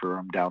lineman for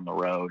him down the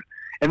road.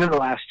 And then the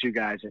last 2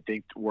 guys I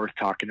think worth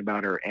talking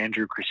about are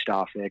Andrew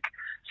Kristofic,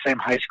 same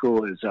high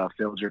school as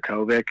Phil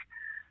Dracovic.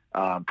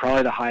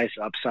 Probably the highest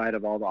upside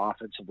of all the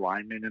offensive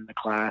linemen in the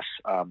class,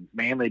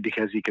 mainly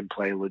because he can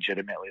play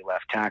legitimately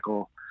left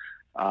tackle.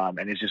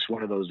 And is just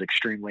one of those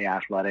extremely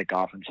athletic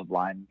offensive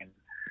linemen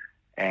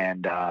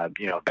and,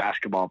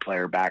 basketball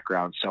player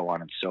background, so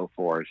on and so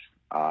forth.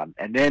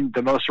 And then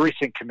the most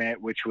recent commit,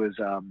 which was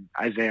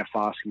Isaiah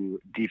Foskey,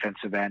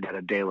 defensive end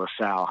at De La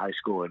Salle High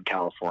School in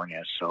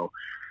California. So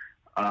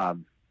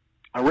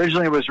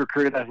originally was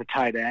recruited as a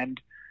tight end.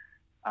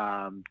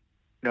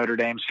 Notre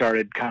Dame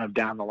started kind of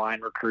down the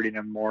line recruiting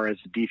him more as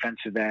a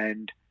defensive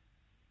end.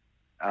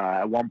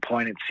 At one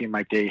point, it seemed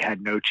like they had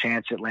no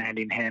chance at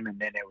landing him, and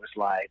then it was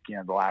like,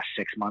 the last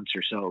 6 months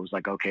or so, it was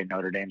like, okay,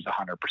 Notre Dame's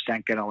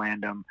 100% going to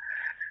land him.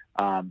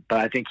 But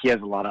I think he has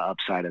a lot of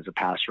upside as a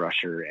pass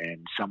rusher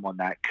and someone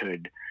that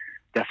could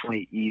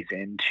definitely ease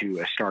into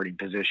a starting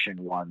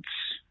position once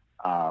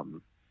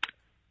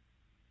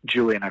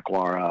Julian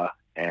Aguara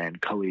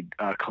and Khalid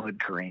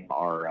Kareem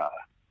are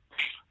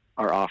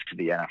off to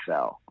the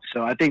NFL.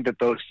 So I think that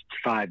those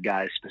 5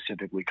 guys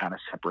specifically kind of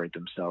separate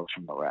themselves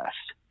from the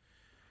rest.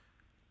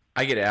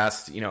 I get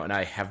asked, and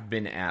I have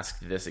been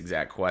asked this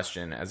exact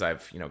question as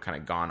I've, kind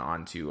of gone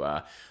on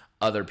to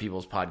other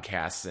people's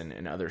podcasts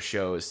and other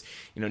shows.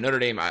 Notre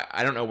Dame,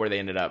 I don't know where they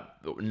ended up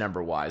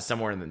number-wise,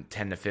 somewhere in the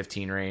 10 to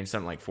 15 range,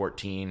 something like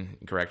 14.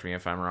 Correct me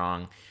if I'm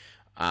wrong.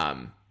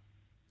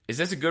 Is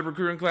this a good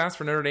recruiting class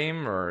for Notre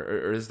Dame,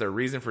 or is there a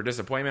reason for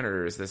disappointment,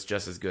 or is this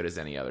just as good as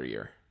any other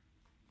year?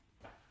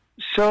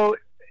 So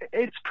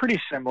it's pretty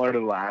similar to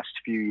the last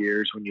few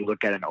years when you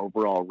look at an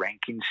overall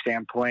ranking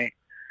standpoint.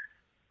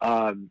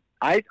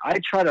 I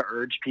try to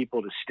urge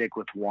people to stick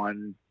with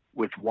one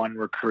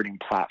recruiting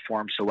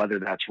platform. So whether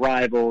that's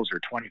Rivals or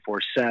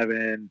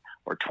 24/7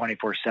 or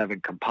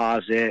 24/7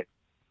 Composite,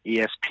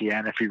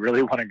 ESPN, if you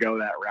really want to go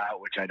that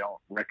route, which I don't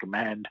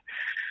recommend.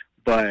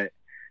 But,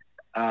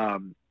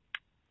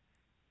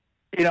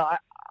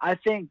 I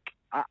think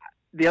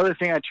the other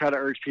thing I try to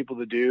urge people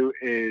to do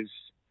is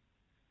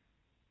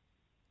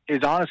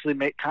honestly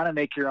make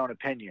your own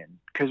opinion.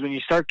 Because when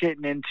you start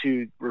getting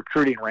into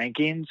recruiting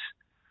rankings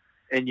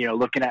and,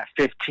 looking at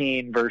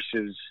 15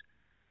 versus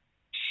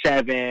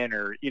 7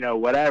 or,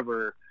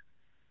 whatever,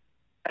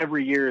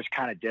 every year is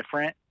kind of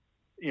different.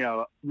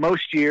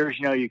 Most years,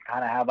 you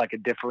kind of have like a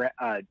different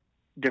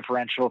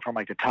differential from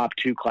like the top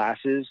 2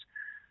 classes,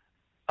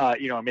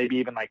 maybe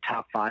even like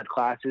top 5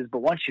 classes. But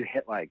once you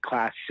hit like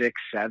class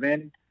 6,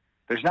 7,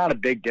 there's not a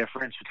big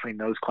difference between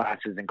those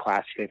classes and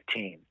class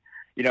 15.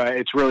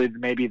 It's really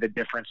maybe the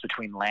difference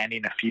between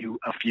landing a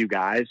few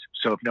guys.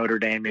 So if Notre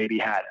Dame maybe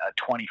had a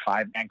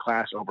 25-man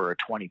class over a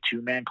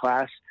 22-man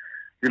class,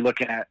 you're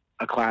looking at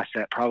a class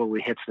that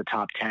probably hits the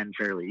top 10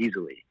 fairly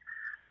easily.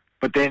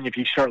 But then if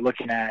you start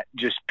looking at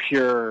just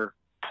pure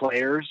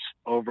players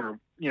over,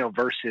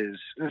 versus,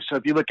 so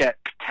if you look at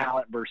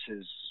talent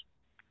versus,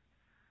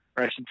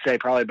 or I should say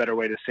probably a better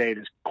way to say it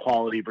is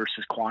quality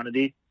versus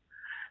quantity,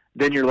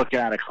 then you're looking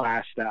at a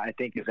class that I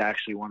think is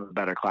actually one of the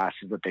better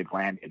classes that they've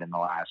landed in the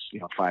last,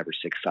 5 or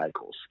 6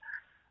 cycles.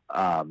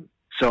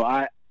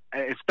 So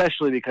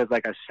especially because,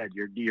 like I said,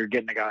 you're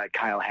getting a guy like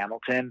Kyle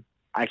Hamilton,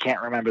 I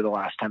can't remember the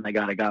last time they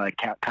got a guy like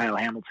Kyle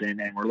Hamilton,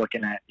 and we're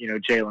looking at,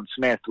 Jalen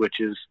Smith, which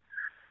is,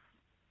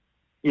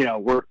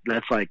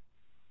 that's like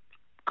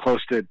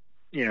close to,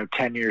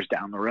 10 years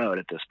down the road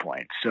at this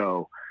point.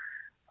 So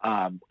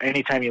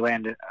anytime you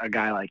land a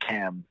guy like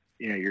him,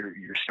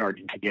 you're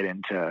starting to get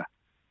into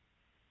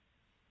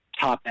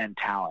top end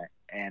talent.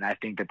 And I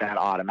think that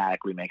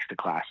automatically makes the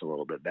class a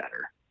little bit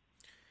better.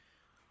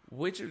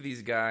 Which of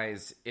these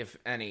guys, if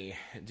any,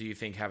 do you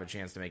think have a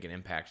chance to make an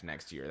impact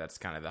next year? That's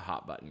kind of the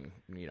hot button,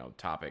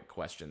 topic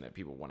question that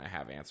people want to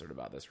have answered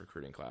about this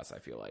recruiting class, I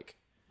feel like.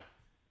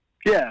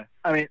 Yeah,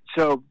 I mean,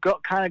 so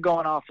kind of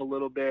going off a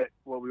little bit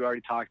what we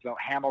already talked about.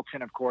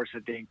 Hamilton, of course, I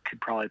think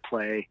could probably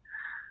play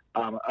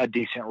a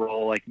decent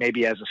role, like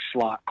maybe as a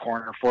slot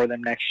corner for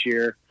them next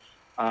year.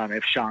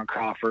 If Sean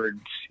Crawford's,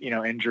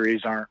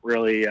 injuries aren't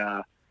really,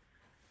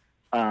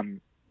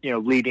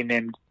 leading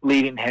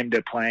him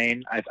to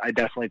playing. I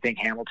definitely think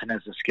Hamilton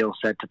has the skill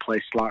set to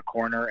play slot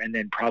corner and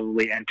then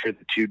probably enter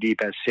the two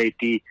deep as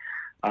safety.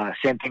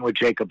 Same thing with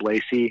Jacob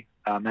Lacey.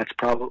 That's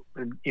probably,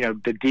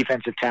 the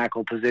defensive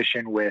tackle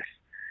position with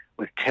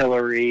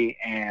Tillery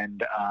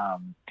and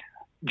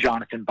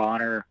Jonathan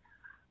Bonner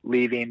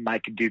leaving.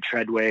 Micah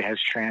Treadway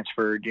has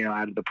transferred,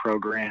 out of the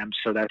program.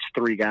 So that's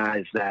three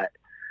guys that,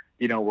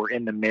 were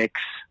in the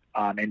mix,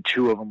 and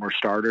two of them were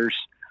starters.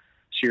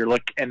 So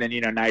and then,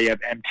 now you have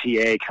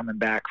MTA coming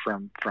back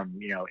from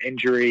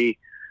injury.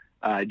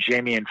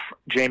 Jamion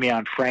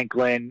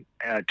Franklin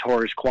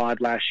tore his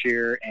quad last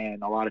year,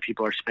 and a lot of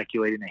people are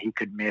speculating that he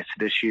could miss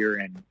this year,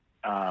 and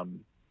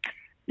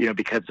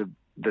because of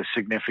the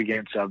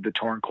significance of the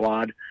torn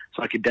quad.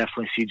 So I could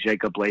definitely see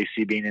Jacob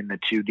Lacey being in the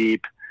two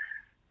deep.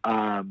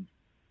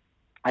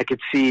 I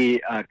could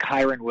see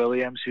Kyron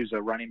Williams, who's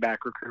a running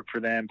back recruit for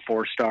them,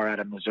 4-star out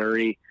of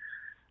Missouri.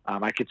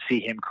 I could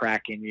see him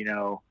cracking,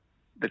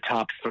 the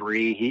top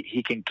three.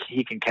 He can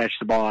catch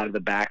the ball out of the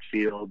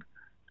backfield.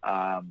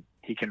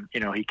 He can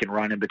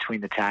run in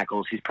between the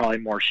tackles. He's probably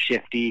more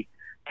shifty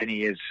than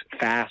he is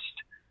fast.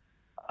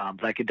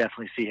 But I could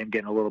definitely see him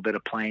getting a little bit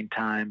of playing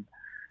time.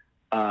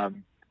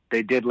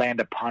 They did land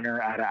a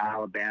punter out of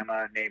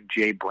Alabama named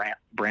Jay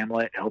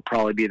Bramlett. He'll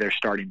probably be their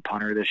starting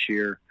punter this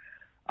year.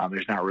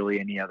 There's not really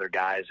any other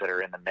guys that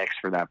are in the mix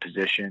for that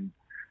position.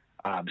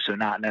 So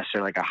not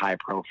necessarily like a high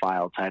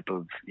profile type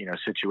of,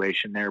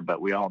 situation there, but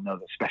we all know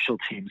that special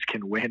teams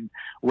can win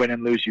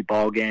and lose you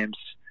ball games.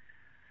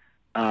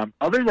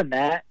 Other than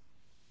that,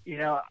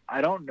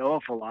 I don't know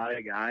if a lot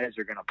of guys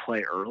are going to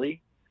play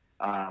early.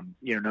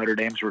 Notre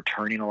Dame's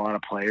returning a lot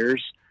of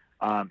players,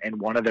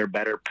 and one of their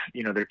better,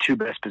 their two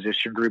best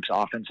position groups,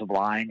 offensive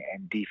line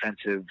and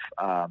defensive,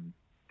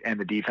 and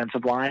the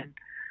defensive line.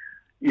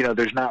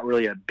 There's not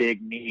really a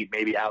big need,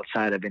 maybe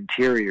outside of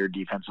interior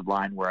defensive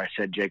line, where I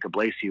said Jacob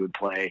Lacey would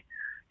play,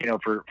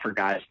 for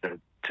guys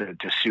to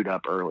suit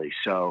up early.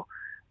 So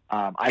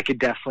I could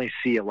definitely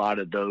see a lot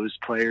of those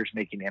players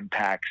making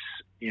impacts,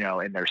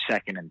 in their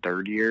second and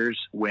third years,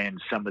 when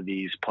some of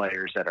these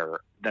players that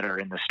are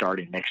in the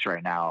starting mix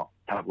right now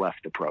have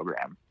left the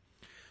program.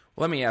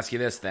 Well, let me ask you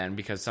this then,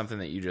 because something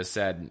that you just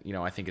said,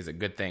 I think is a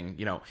good thing.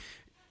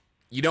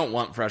 You don't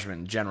want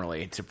freshmen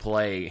generally to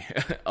play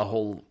a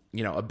whole,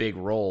 a big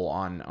role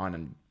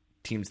on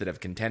teams that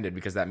have contended,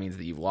 because that means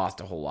that you've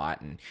lost a whole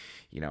lot. And,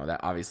 that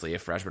obviously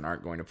if freshmen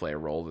aren't going to play a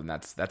role, then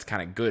that's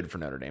kind of good for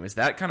Notre Dame. Is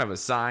that kind of a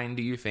sign,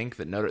 do you think,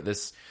 that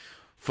this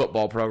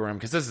football program,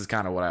 because this is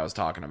kind of what I was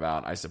talking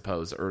about, I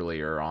suppose,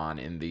 earlier on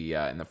in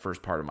the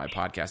first part of my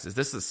podcast, is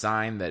this a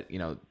sign that,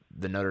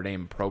 the Notre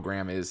Dame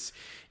program is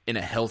in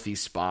a healthy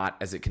spot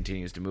as it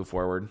continues to move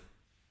forward?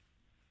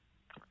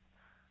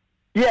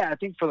 Yeah, I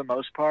think for the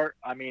most part.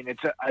 I mean,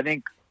 I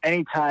think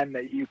anytime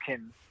that you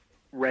can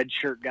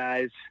redshirt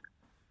guys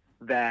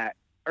that,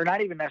 or not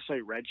even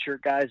necessarily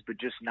redshirt guys, but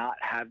just not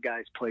have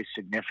guys play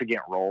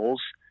significant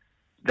roles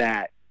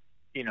that,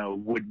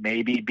 would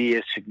maybe be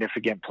a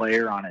significant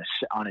player on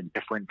a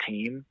different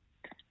team,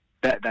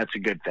 that's a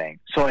good thing.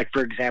 So, like,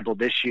 for example,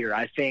 this year,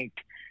 I think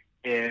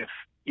if,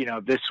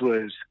 this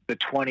was the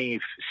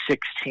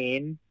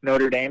 2016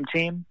 Notre Dame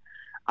team,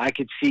 I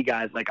could see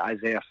guys like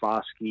Isaiah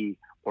Foskey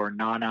or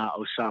Nana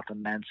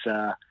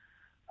Osafo-Mensah,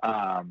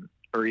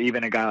 or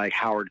even a guy like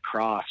Howard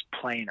Cross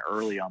playing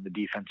early on the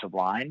defensive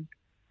line.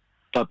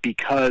 But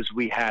because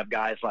we have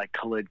guys like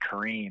Khalid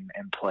Kareem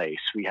in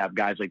place, we have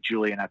guys like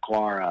Julian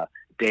Aquara,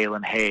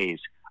 Dalen Hayes,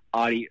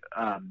 Adi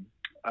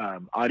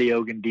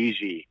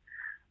Ogundiji,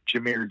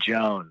 Jameer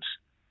Jones,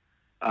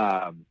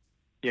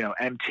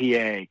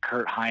 MTA,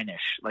 Kurt Heinisch.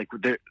 Like,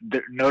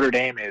 Notre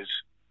Dame is,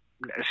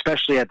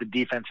 especially at the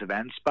defensive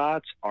end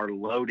spots, are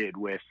loaded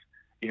with,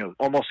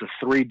 almost a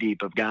three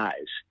deep of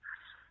guys.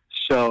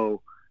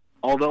 So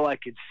although I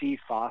could see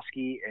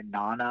Foskey and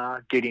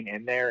Nana getting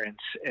in there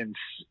in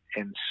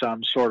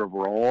some sort of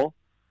role,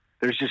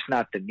 there's just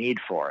not the need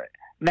for it.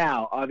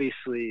 Now,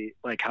 obviously,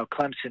 like how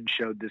Clemson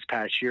showed this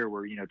past year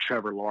where,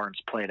 Trevor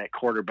Lawrence played at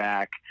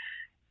quarterback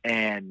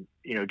and,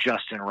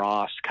 Justin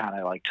Ross kind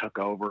of like took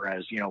over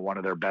as, one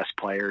of their best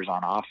players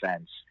on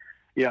offense.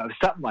 if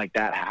something like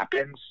that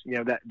happens,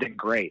 then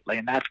great. Like,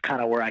 and that's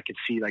kind of where I could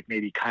see like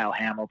maybe Kyle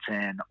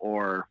Hamilton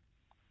or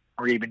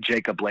even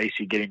Jacob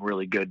Lacey getting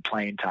really good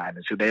playing time.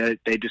 And so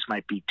they just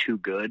might be too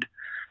good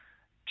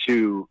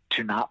to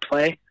not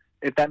play,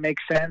 if that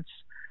makes sense.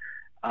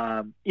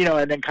 And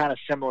then kind of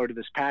similar to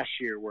this past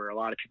year where a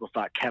lot of people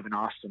thought Kevin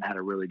Austin had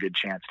a really good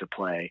chance to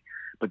play,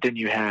 but then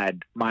you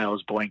had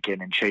Miles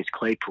Boykin and Chase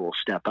Claypool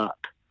step up.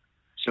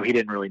 So he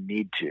didn't really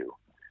need to.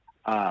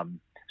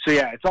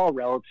 It's all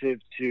relative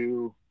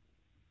to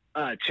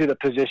the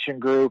position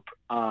group.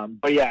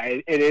 But yeah,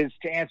 it is,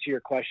 to answer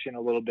your question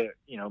a little bit,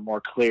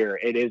 more clear.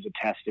 It is a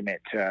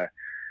testament to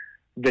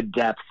the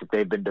depth that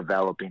they've been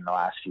developing the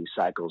last few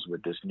cycles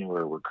with this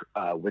newer,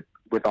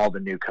 with all the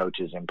new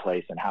coaches in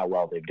place and how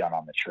well they've done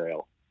on the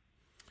trail.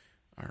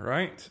 All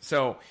right.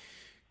 So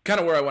kind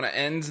of where I want to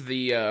end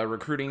the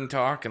recruiting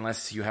talk,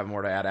 unless you have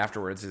more to add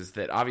afterwards, is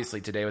that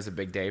obviously today was a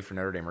big day for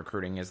Notre Dame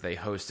recruiting as they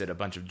hosted a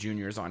bunch of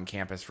juniors on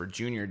campus for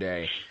Junior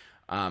Day.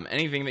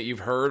 Anything that you've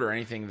heard or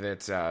anything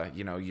that,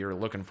 you're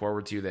looking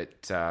forward to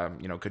that,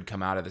 could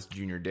come out of this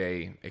Junior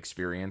Day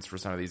experience for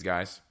some of these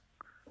guys?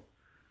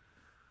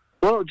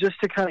 Well, just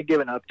to kind of give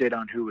an update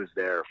on who was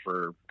there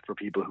for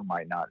people who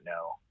might not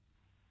know.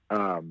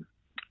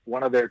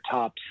 One of their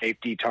top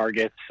safety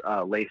targets,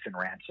 Lathan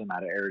Ransom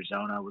out of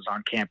Arizona, was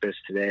on campus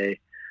today.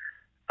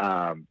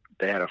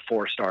 They had a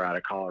 4-star out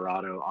of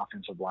Colorado,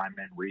 offensive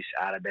lineman Reese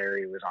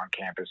Atterbury was on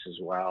campus as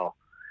well.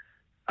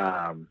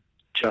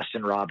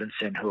 Justin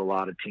Robinson, who a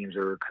lot of teams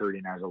are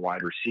recruiting as a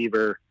wide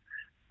receiver,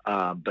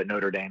 but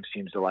Notre Dame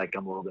seems to like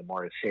him a little bit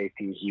more as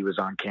safety. He was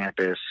on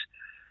campus.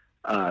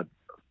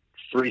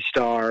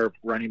 3-star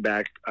running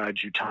back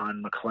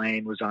Juton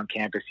McClain was on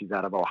campus. He's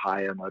out of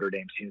Ohio. Notre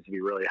Dame seems to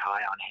be really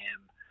high on him.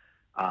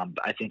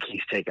 I think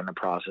he's taken the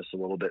process a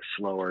little bit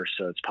slower,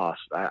 so it's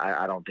possible.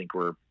 I don't think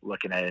we're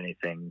looking at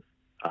anything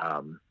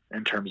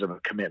in terms of a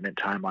commitment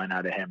timeline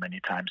out of him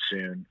anytime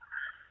soon.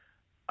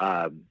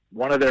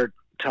 One of their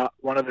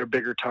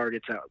bigger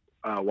targets,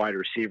 wide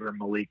receiver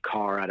Malik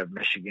Carr out of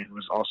Michigan,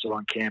 was also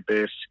on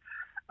campus.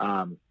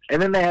 And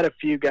then they had a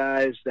few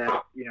guys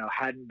that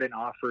hadn't been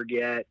offered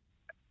yet.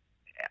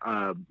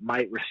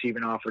 Might receive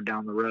an offer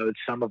down the road.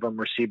 Some of them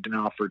received an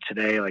offer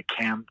today, like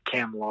Cam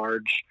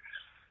Large,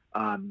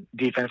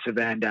 defensive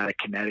end out of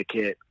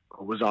Connecticut,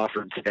 was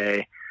offered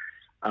today.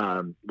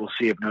 We'll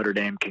see if Notre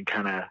Dame can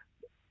kind of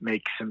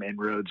make some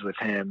inroads with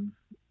him.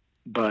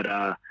 But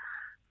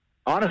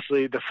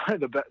honestly, the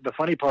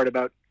funny part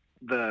about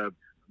the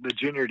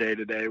Junior Day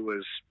today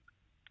was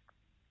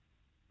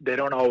it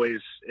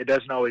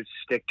doesn't always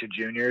stick to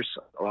juniors.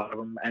 A lot of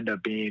them end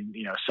up being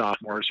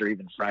sophomores or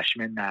even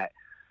freshmen that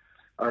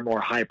are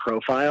more high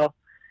profile.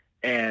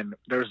 And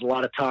there's a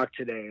lot of talk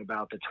today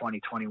about the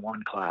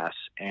 2021 class,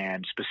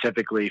 and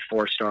specifically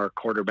 4-star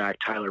quarterback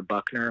Tyler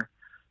Buckner,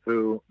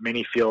 who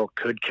many feel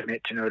could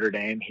commit to Notre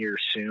Dame here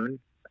soon.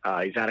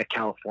 He's out of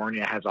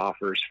California, has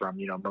offers from,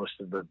 most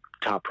of the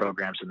top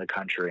programs in the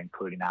country,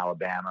 including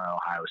Alabama,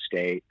 Ohio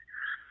State,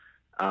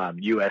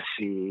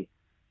 USC.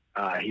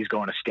 He's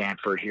going to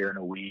Stanford here in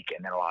a week,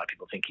 and then a lot of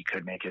people think he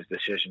could make his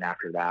decision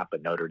after that,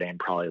 but Notre Dame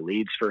probably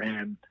leads for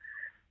him.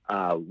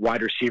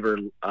 Wide receiver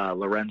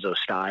Lorenzo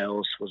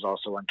Styles was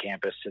also on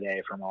campus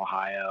today from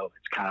Ohio.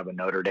 It's kind of a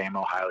Notre Dame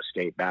Ohio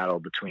State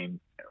battle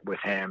with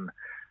him.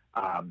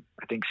 I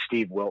think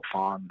Steve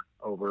Wiltfong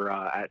over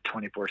at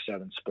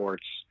 24/7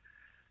 Sports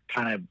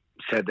kind of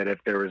said that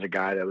if there was a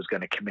guy that was going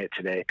to commit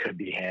today, it could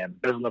be him.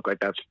 Doesn't look like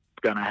that's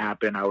going to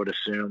happen, I would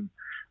assume,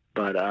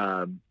 but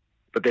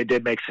they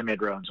did make some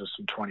inroads with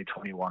some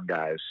 2021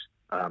 guys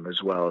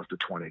as well as the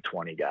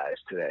 2020 guys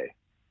today.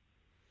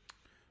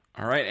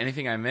 All right.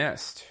 Anything I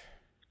missed?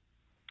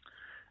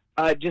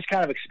 Just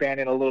kind of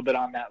expanding a little bit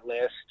on that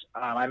list.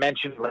 I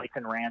mentioned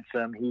Lathan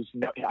Ransom.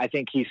 I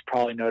think he's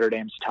probably Notre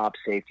Dame's top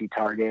safety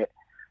target.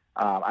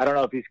 I don't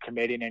know if he's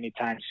committing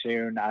anytime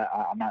soon.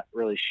 I'm not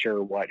really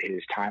sure what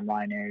his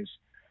timeline is.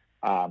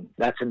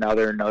 That's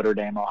another Notre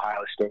Dame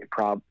Ohio State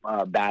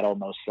battle,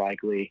 most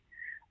likely.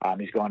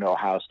 He's going to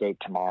Ohio State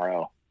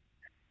tomorrow.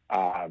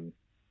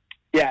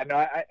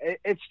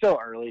 It's still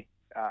early.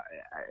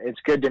 It's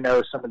good to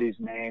know some of these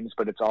names,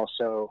 but it's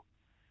also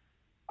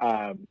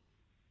at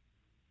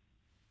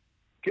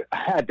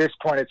this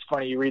point, it's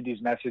funny. You read these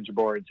message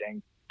boards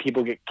and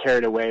people get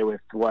carried away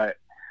with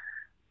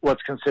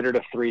what's considered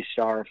a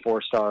 3-star,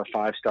 4-star,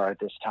 5-star at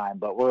this time,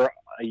 but we're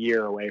a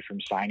year away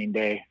from signing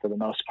day for the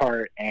most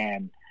part.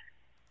 And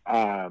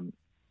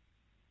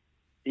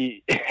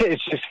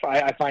it's just,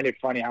 I find it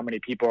funny how many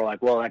people are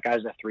like, well, that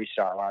guy's a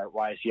 3-star.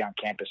 Why is he on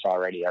campus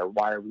already? Or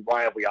why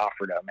have we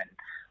offered him? And,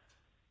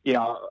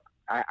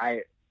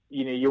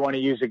 you want to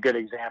use a good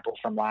example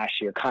from last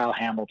year. Kyle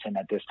Hamilton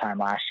at this time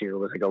last year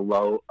was like a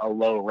low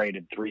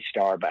rated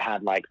 3-star, but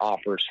had like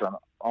offers from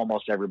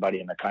almost everybody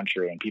in the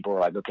country. And people were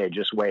like, okay,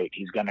 just wait.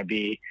 He's going to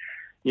be,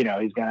 he's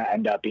going to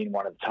end up being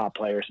one of the top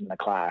players in the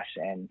class.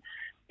 And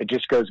it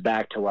just goes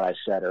back to what I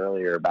said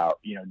earlier about,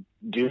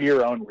 do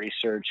your own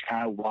research,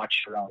 kind of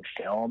watch your own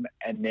film,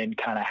 and then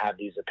kind of have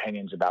these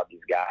opinions about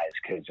these guys.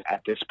 Cause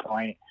at this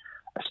point,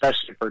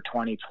 especially for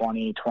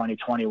 2020,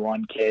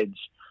 2021 kids,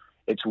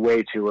 it's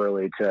way too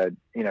early to,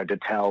 to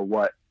tell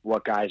what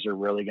guys are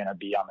really going to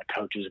be on the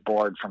coach's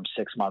board from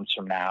 6 months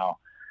from now.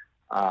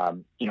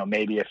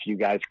 Maybe a few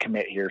guys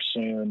commit here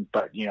soon,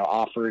 but,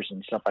 offers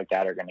and stuff like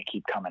that are going to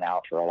keep coming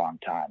out for a long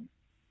time.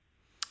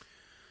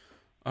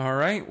 All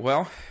right.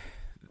 Well,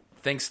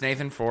 thanks,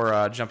 Nathan,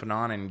 for jumping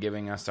on and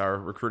giving us our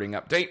recruiting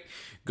update.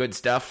 Good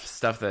stuff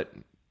that,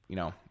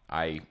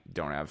 I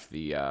don't have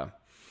the,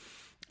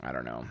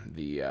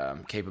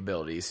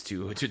 capabilities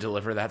to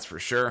deliver, that's for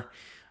sure.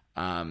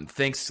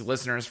 Thanks to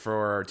listeners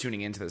for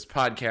tuning into this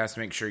podcast.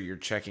 Make sure you're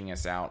checking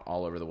us out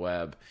all over the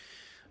web.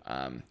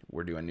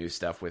 We're doing new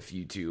stuff with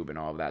YouTube and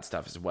all of that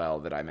stuff as well,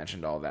 that I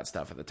mentioned all of that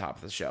stuff at the top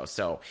of the show.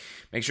 So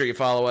make sure you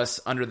follow us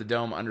under the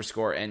dome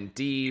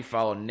 _ND.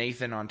 Follow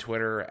Nathan on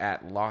Twitter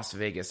at Las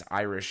Vegas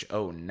Irish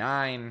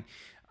 09.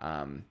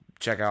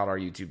 Check out our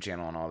YouTube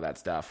channel and all of that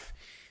stuff.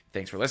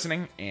 Thanks for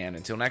listening. And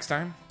until next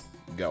time,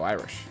 go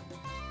Irish.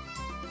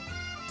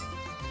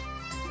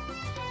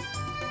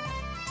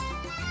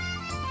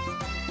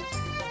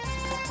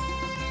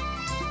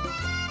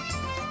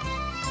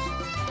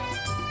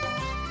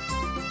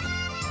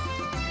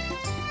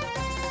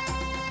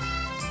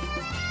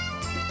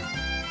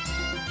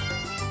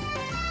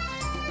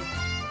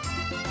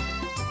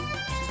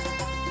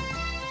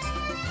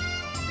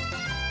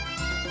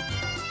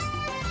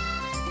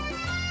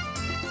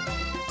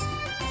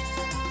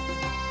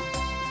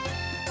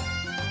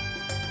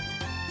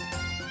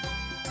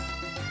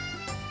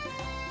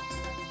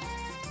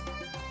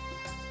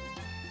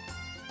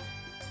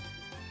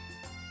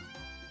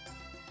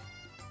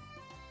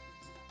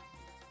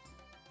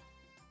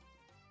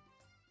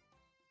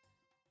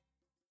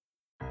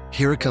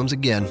 Here it comes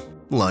again.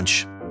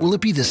 Lunch. Will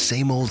it be the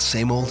same old,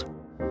 same old?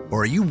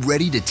 Or are you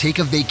ready to take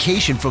a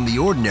vacation from the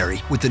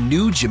ordinary with the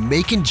new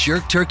Jamaican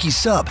Jerk Turkey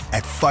Sub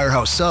at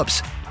Firehouse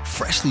Subs?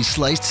 Freshly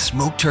sliced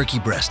smoked turkey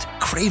breast,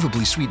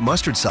 craveably sweet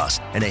mustard sauce,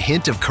 and a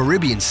hint of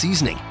Caribbean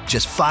seasoning.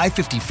 Just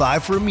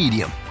 $5.55 for a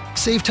medium.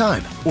 Save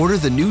time. Order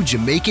the new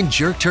Jamaican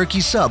Jerk Turkey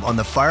Sub on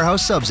the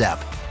Firehouse Subs app.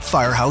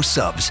 Firehouse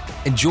Subs.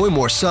 Enjoy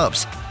more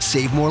subs.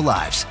 Save more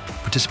lives.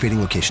 Participating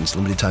locations.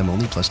 Limited time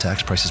only, plus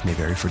tax. Prices may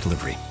vary for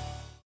delivery.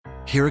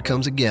 Here it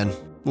comes again.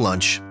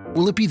 Lunch.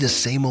 Will it be the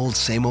same old,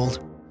 same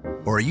old?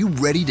 Or are you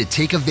ready to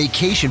take a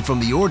vacation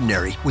from the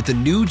ordinary with the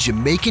new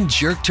Jamaican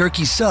Jerk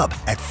Turkey Sub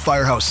at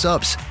Firehouse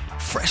Subs?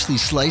 Freshly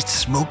sliced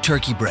smoked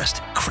turkey breast,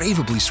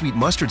 craveably sweet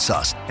mustard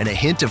sauce, and a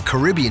hint of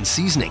Caribbean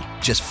seasoning.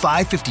 Just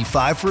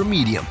 $5.55 for a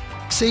medium.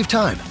 Save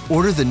time.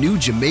 Order the new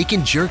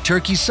Jamaican Jerk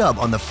Turkey Sub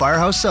on the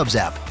Firehouse Subs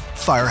app.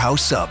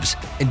 Firehouse Subs.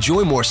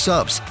 Enjoy more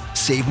subs.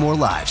 Save more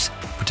lives.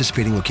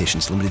 Participating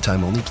locations. Limited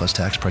time only, plus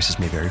tax. Prices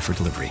may vary for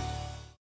delivery.